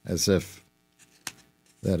 as if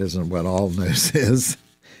that isn't what all news is.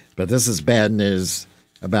 But this is bad news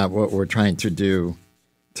about what we're trying to do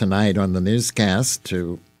tonight on the newscast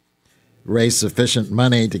to raise sufficient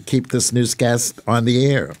money to keep this newscast on the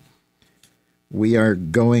air. We are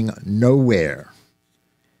going nowhere.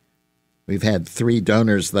 We've had 3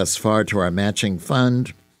 donors thus far to our matching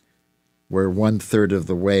fund. We're 1/3 of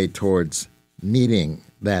the way towards meeting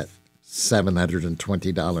that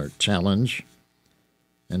 $720 challenge.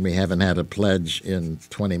 And we haven't had a pledge in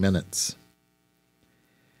 20 minutes.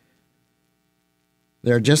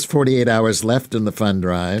 There are just 48 hours left in the fund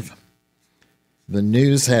drive. The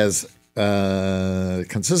news has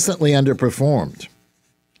consistently underperformed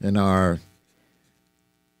in our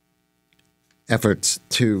efforts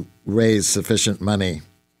to raise sufficient money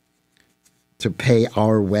to pay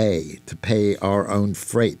our way, to pay our own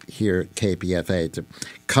freight here at KPFA, to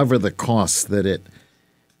cover the costs that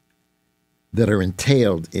are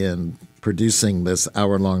entailed in producing this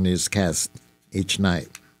hour-long newscast each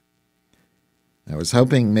night. I was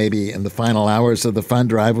hoping maybe in the final hours of the fund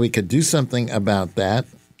drive we could do something about that,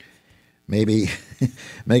 maybe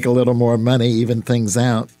make a little more money, even things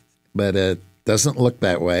out, but it doesn't look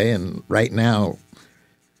that way. And right now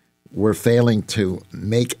were failing to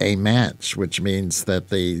make a match, which means that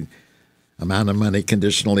the amount of money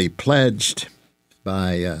conditionally pledged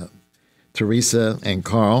by Teresa and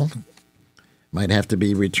Carl might have to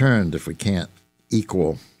be returned if we can't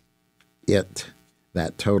equal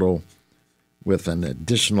that total, with an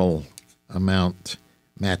additional amount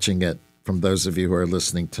matching it from those of you who are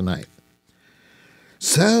listening tonight.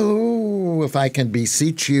 So, if I can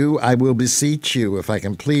beseech you, I will beseech you. If I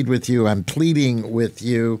can plead with you, I'm pleading with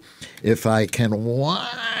you. If I can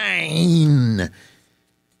whine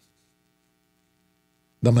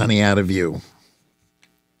the money out of you,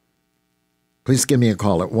 please give me a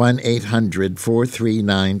call at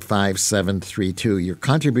 1-800-439-5732. Your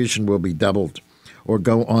contribution will be doubled, or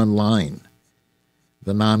go online,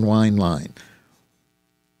 the non-wine line.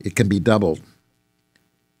 It can be doubled,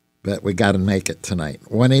 but we got to make it tonight.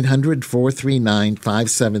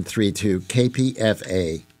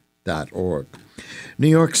 1-800-439-5732, kpfa.org. New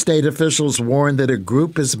York State officials warn that a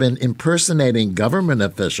group has been impersonating government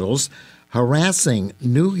officials, harassing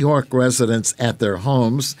New York residents at their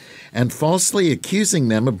homes, and falsely accusing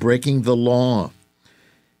them of breaking the law.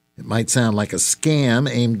 It might sound like a scam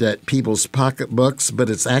aimed at people's pocketbooks, but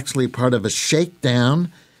it's actually part of a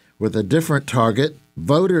shakedown with a different target,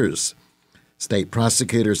 voters. State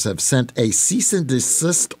prosecutors have sent a cease and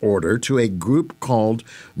desist order to a group called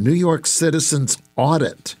New York Citizens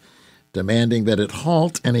Audit, demanding that it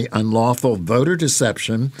halt any unlawful voter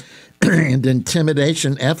deception and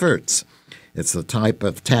intimidation efforts. It's the type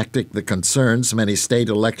of tactic that concerns many state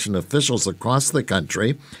election officials across the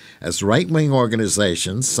country, as right-wing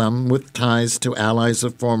organizations, some with ties to allies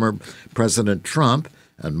of former President Trump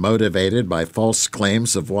and motivated by false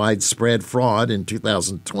claims of widespread fraud in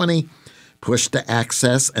 2020, push to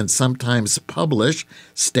access and sometimes publish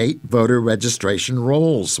state voter registration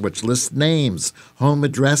rolls, which list names, home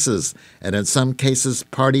addresses, and in some cases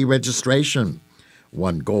party registration.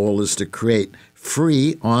 One goal is to create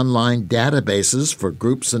free online databases for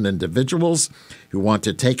groups and individuals who want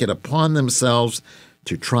to take it upon themselves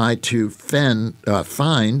to try to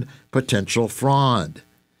find potential fraud.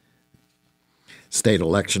 State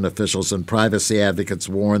election officials and privacy advocates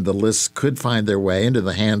warn the lists could find their way into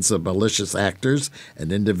the hands of malicious actors,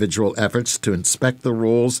 and individual efforts to inspect the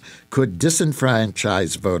rolls could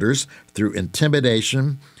disenfranchise voters through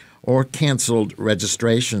intimidation or canceled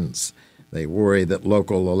registrations. They worry that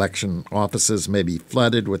local election offices may be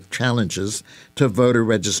flooded with challenges to voter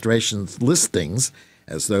registration listings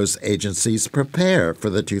as those agencies prepare for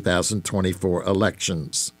the 2024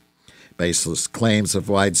 elections. Baseless claims of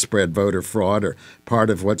widespread voter fraud are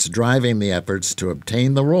part of what's driving the efforts to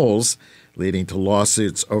obtain the rolls, leading to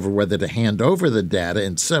lawsuits over whether to hand over the data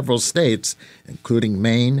in several states, including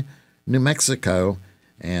Maine, New Mexico,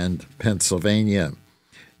 and Pennsylvania.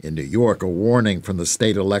 In New York, a warning from the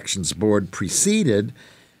State Elections Board preceded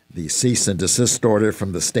the cease and desist order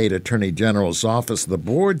from the state attorney general's office. The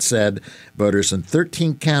board said voters in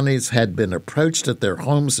 13 counties had been approached at their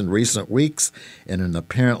homes in recent weeks in an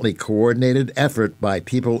apparently coordinated effort by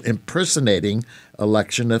people impersonating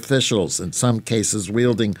election officials, in some cases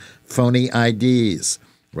wielding phony IDs.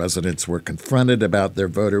 Residents were confronted about their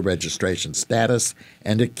voter registration status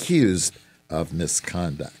and accused of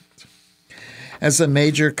misconduct. As a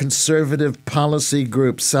major conservative policy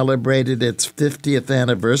group celebrated its 50th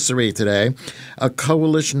anniversary today, a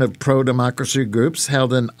coalition of pro-democracy groups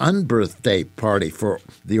held an unbirthday party for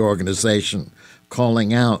the organization,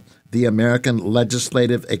 calling out the American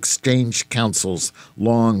Legislative Exchange Council's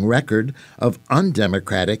long record of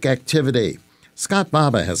undemocratic activity. Scott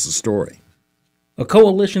Baba has the story. A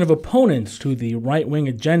coalition of opponents to the right-wing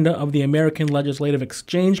agenda of the American Legislative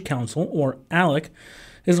Exchange Council, or ALEC,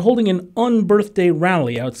 is holding an unbirthday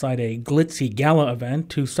rally outside a glitzy gala event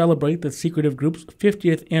to celebrate the secretive group's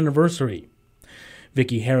 50th anniversary.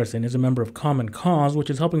 Vicki Harrison is a member of Common Cause,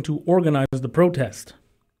 which is helping to organize the protest.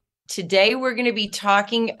 Today, we're going to be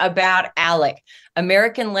talking about ALEC,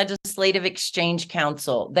 American Legislative Exchange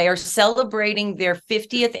Council. They are celebrating their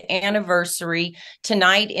 50th anniversary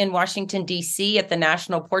tonight in Washington, D.C. at the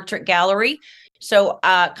National Portrait Gallery. So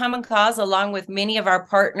Common Cause, along with many of our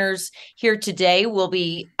partners here today, will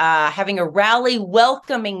be having a rally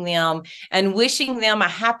welcoming them and wishing them a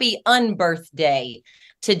happy unbirthday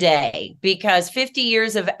today, because 50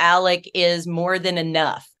 years of ALEC is more than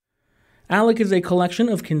enough. ALEC is a collection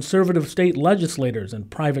of conservative state legislators and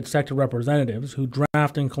private sector representatives who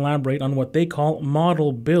draft and collaborate on what they call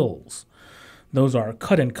model bills. Those are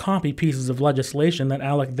cut-and-copy pieces of legislation that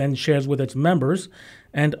ALEC then shares with its members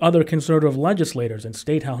and other conservative legislators in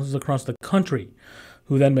state houses across the country,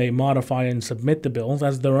 who then may modify and submit the bills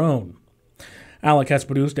as their own. ALEC has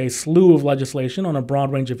produced a slew of legislation on a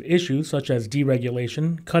broad range of issues such as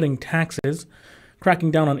deregulation, cutting taxes,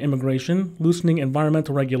 cracking down on immigration, loosening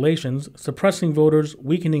environmental regulations, suppressing voters,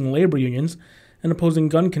 weakening labor unions, and opposing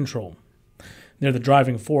gun control. They're the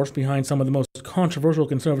driving force behind some of the most controversial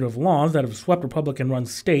conservative laws that have swept Republican-run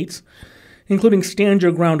states, including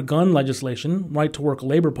stand-your-ground gun legislation, right-to-work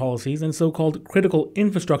labor policies, and so-called critical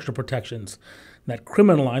infrastructure protections that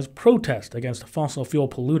criminalize protest against fossil fuel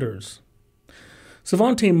polluters.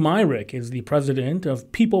 Savante Myrick is the president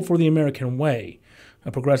of People for the American Way,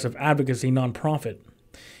 a progressive advocacy nonprofit.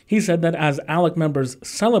 He said that as ALEC members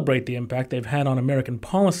celebrate the impact they've had on American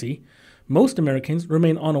policy, most Americans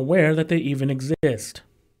remain unaware that they even exist.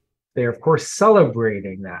 They're, of course,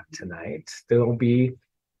 celebrating that tonight. They'll be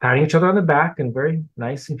patting each other on the back in a very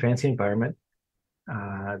nice and fancy environment.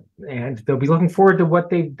 And they'll be looking forward to what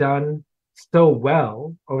they've done so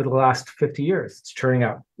well over the last 50 years. It's turning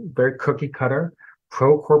out very cookie cutter,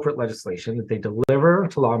 pro-corporate legislation that they deliver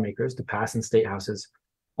to lawmakers to pass in state houses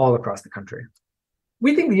all across the country.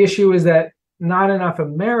 We think the issue is that not enough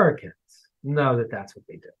Americans know that that's what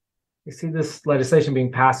they do. You see this legislation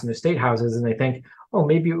being passed in the state houses and they think, oh,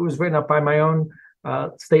 maybe it was written up by my own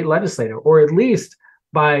state legislator, or at least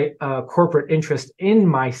by corporate interest in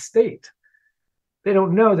my state. They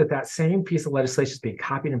don't know that that same piece of legislation is being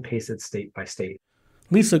copied and pasted state by state.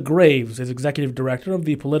 Lisa Graves is executive director of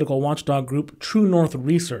the political watchdog group True North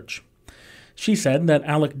Research. She said that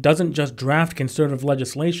ALEC doesn't just draft conservative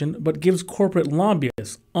legislation, but gives corporate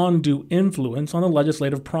lobbyists undue influence on the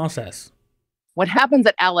legislative process. What happens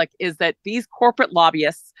at ALEC is that these corporate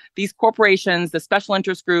lobbyists, these corporations, the special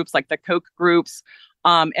interest groups like the Koch groups,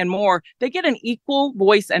 and more, they get an equal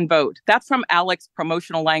voice and vote. That's from ALEC's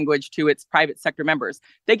promotional language to its private sector members.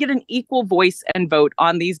 They get an equal voice and vote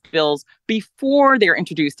on these bills before they're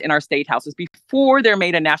introduced in our state houses, before they're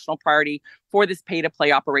made a national priority for this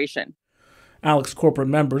pay-to-play operation. ALEC's corporate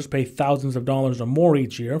members pay thousands of dollars or more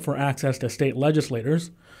each year for access to state legislators,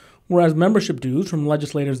 whereas membership dues from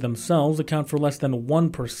legislators themselves account for less than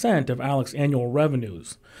 1% of ALEC's annual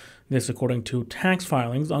revenues. This according to tax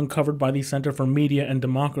filings uncovered by the Center for Media and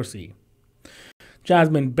Democracy.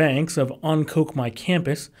 Jasmine Banks of Uncoke My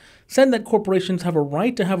Campus said that corporations have a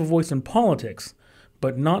right to have a voice in politics,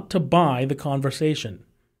 but not to buy the conversation.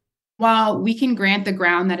 While we can grant the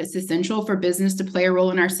ground that it's essential for business to play a role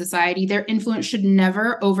in our society, their influence should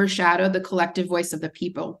never overshadow the collective voice of the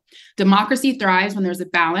people. Democracy thrives when there's a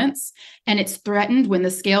balance, and it's threatened when the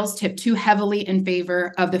scales tip too heavily in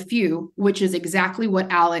favor of the few, which is exactly what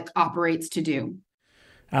ALEC operates to do.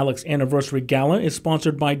 ALEC's anniversary gala is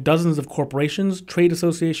sponsored by dozens of corporations, trade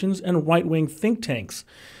associations, and right-wing think tanks,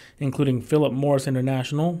 including Philip Morris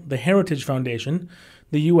International, the Heritage Foundation,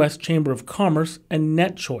 the U.S. Chamber of Commerce, and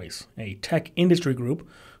NetChoice, a tech industry group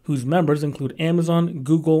whose members include Amazon,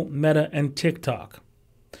 Google, Meta, and TikTok.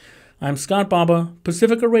 I'm Scott Baba,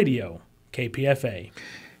 Pacifica Radio, KPFA.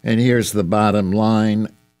 And here's the bottom line.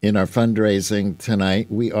 In our fundraising tonight,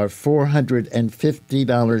 we are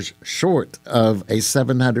 $450 short of a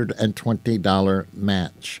 $720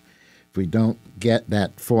 match. If we don't get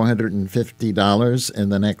that $450 in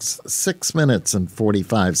the next 6 minutes and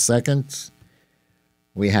 45 seconds,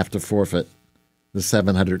 we have to forfeit the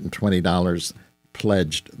 $720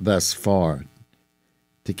 pledged thus far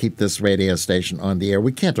to keep this radio station on the air.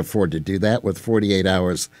 We can't afford to do that with 48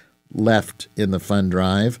 hours left in the fund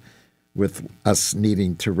drive, with us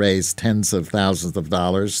needing to raise tens of thousands of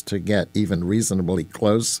dollars to get even reasonably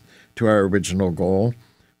close to our original goal.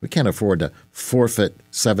 We can't afford to forfeit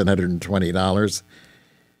 $720.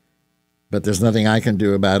 But there's nothing I can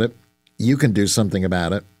do about it. You can do something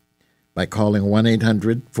about it by calling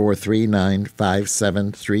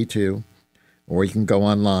 1-800-439-5732, or you can go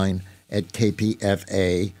online at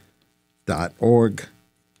kpfa.org.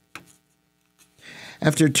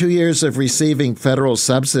 After 2 years of receiving federal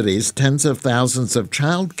subsidies, tens of thousands of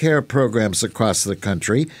child care programs across the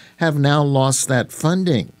country have now lost that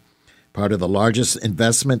funding. Part of the largest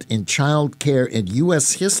investment in child care in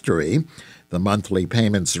U.S. history, the monthly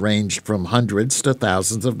payments ranged from hundreds to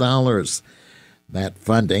thousands of dollars. That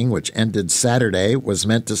funding, which ended Saturday, was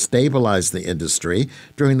meant to stabilize the industry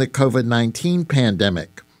during the COVID-19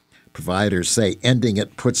 pandemic. Providers say ending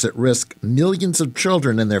it puts at risk millions of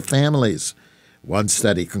children and their families. One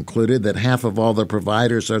study concluded that half of all the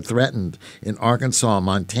providers are threatened in Arkansas,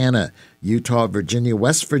 Montana, Utah, Virginia,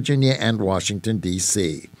 West Virginia, and Washington,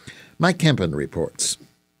 D.C. Mike Kempen reports.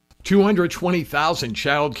 220,000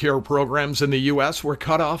 child care programs in the U.S. were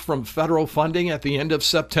cut off from federal funding at the end of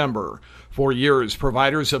September. For years,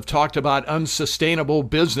 providers have talked about unsustainable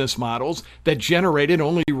business models that generated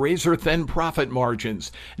only razor-thin profit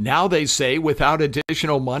margins. Now they say without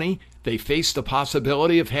additional money, they face the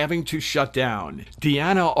possibility of having to shut down.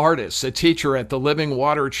 Deanna Artis, a teacher at the Living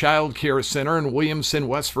Water Child Care Center in Williamson,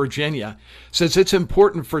 West Virginia, says it's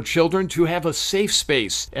important for children to have a safe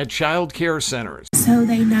space at child care centers. So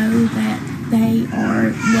they know that they are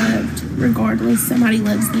loved regardless somebody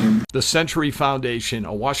loves them. The Century Foundation,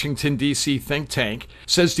 a Washington, D.C. think tank,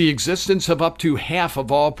 says the existence of up to half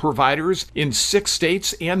of all providers in 6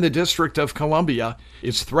 states and the District of Columbia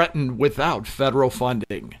is threatened without federal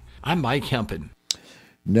funding. I'm Mike Hempen.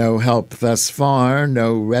 No help thus far,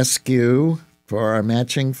 no rescue for our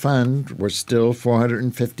matching fund. We're still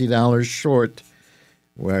 $450 short.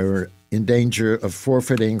 We're in danger of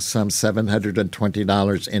forfeiting some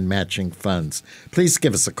 $720 in matching funds. Please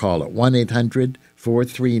give us a call at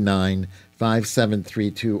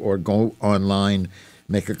 1-800-439-5732 or go online,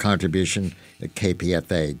 make a contribution at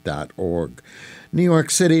kpfa.org. New York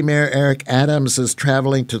City Mayor Eric Adams is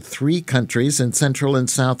traveling to 3 countries in Central and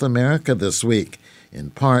South America this week, in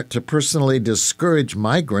part to personally discourage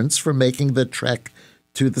migrants from making the trek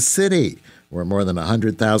to the city, where more than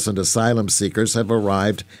 100,000 asylum seekers have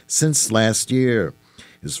arrived since last year.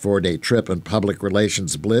 His 4-day trip and public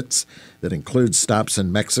relations blitz that includes stops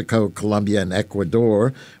in Mexico, Colombia, and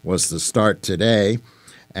Ecuador was to start today.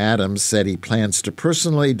 Adams said he plans to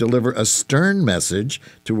personally deliver a stern message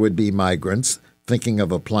to would-be migrants thinking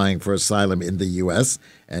of applying for asylum in the U.S.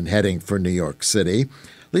 and heading for New York City.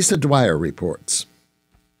 Lisa Dwyer reports.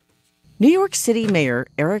 New York City Mayor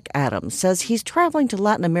Eric Adams says he's traveling to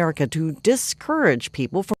Latin America to discourage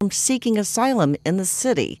people from seeking asylum in the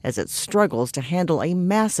city as it struggles to handle a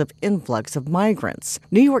massive influx of migrants.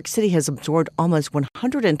 New York City has absorbed almost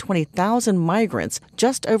 120,000 migrants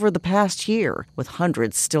just over the past year, with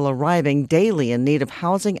hundreds still arriving daily in need of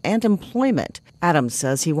housing and employment. Adams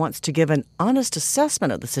says he wants to give an honest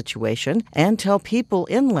assessment of the situation and tell people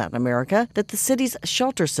in Latin America that the city's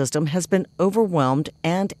shelter system has been overwhelmed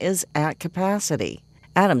and is at capacity.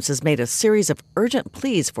 Adams has made a series of urgent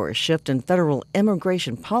pleas for a shift in federal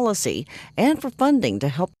immigration policy and for funding to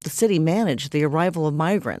help the city manage the arrival of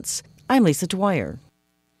migrants. I'm Lisa Dwyer.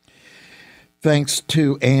 Thanks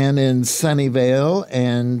to Ann in Sunnyvale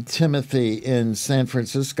and Timothy in San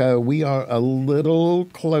Francisco. We are a little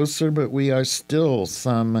closer, but we are still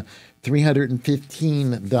some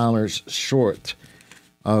 $315 short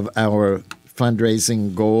of our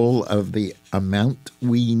fundraising goal of the amount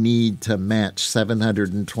we need to match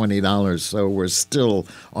 $720. So we're still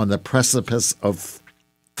on the precipice of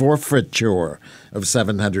forfeiture of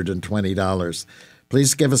 $720.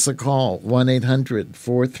 Please give us a call,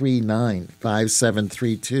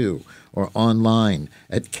 1-800-439-5732, or online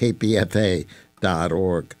at kpfa.org.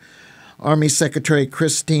 Army Secretary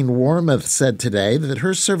Christine Wormuth said today that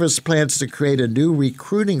her service plans to create a new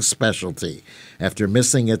recruiting specialty after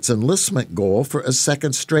missing its enlistment goal for a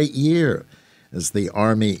second straight year, as the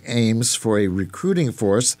Army aims for a recruiting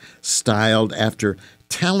force styled after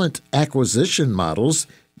talent acquisition models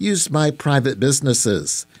used by private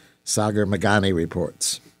businesses. Sagar Magani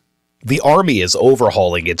reports. The Army is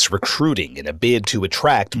overhauling its recruiting in a bid to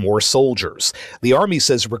attract more soldiers. The Army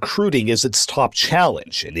says recruiting is its top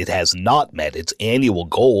challenge, and it has not met its annual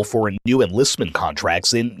goal for new enlistment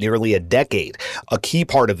contracts in nearly a decade. A key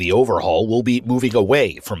part of the overhaul will be moving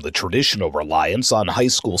away from the traditional reliance on high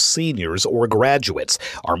school seniors or graduates.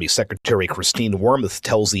 Army Secretary Christine Wormuth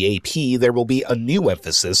tells the AP there will be a new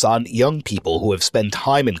emphasis on young people who have spent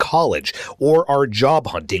time in college or are job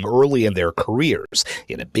hunting early in their careers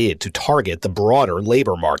in a bid to target the broader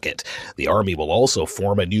labor market. The Army will also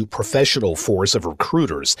form a new professional force of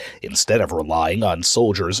recruiters instead of relying on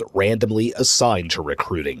soldiers randomly assigned to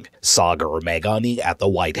recruiting. Sagar Magani at the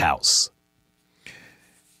White House.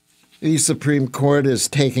 The Supreme Court is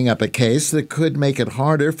taking up a case that could make it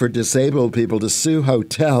harder for disabled people to sue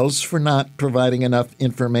hotels for not providing enough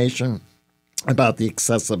information about the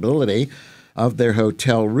accessibility of their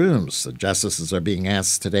hotel rooms. The justices are being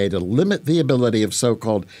asked today to limit the ability of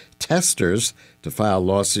so-called testers to file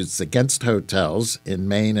lawsuits against hotels in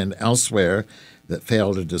Maine and elsewhere that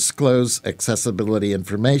fail to disclose accessibility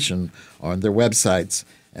information on their websites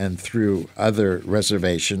and through other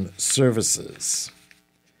reservation services.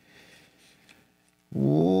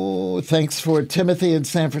 Ooh, thanks for Timothy in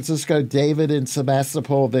San Francisco, David in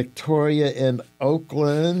Sebastopol, Victoria in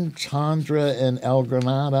Oakland, Chandra in El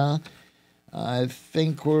Granada. I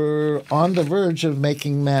think we're on the verge of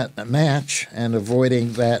making that match and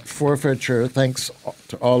avoiding that forfeiture. Thanks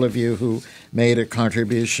to all of you who made a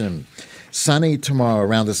contribution. Sunny tomorrow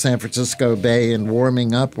around the San Francisco Bay and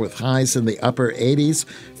warming up with highs in the upper 80s.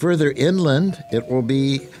 Further inland, it will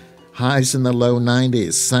be highs in the low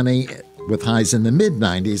 90s. Sunny with highs in the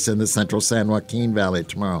mid-90s in the central San Joaquin Valley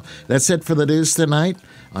tomorrow. That's it for the news tonight.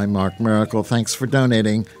 I'm Mark Miracle. Thanks for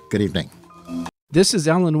donating. Good evening. This is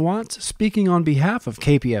Alan Watts speaking on behalf of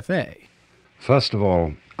KPFA. First of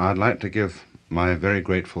all, I'd like to give my very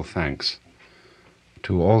grateful thanks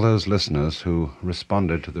to all those listeners who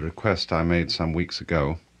responded to the request I made some weeks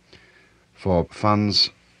ago for funds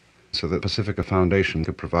so that Pacifica Foundation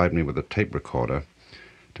could provide me with a tape recorder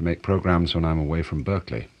to make programs when I'm away from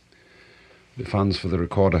Berkeley. The funds for the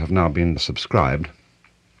recorder have now been subscribed,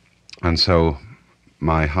 and so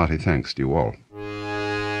my hearty thanks to you all.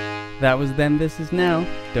 That was Then This Is Now.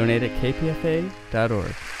 Donate at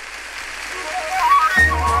kpfa.org.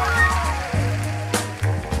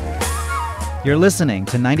 You're listening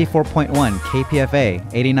to 94.1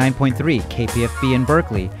 KPFA, 89.3 KPFB in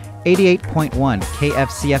Berkeley, 88.1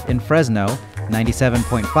 KFCF in Fresno,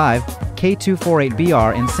 97.5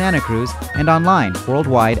 K248BR in Santa Cruz, and online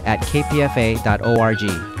worldwide at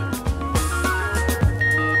kpfa.org.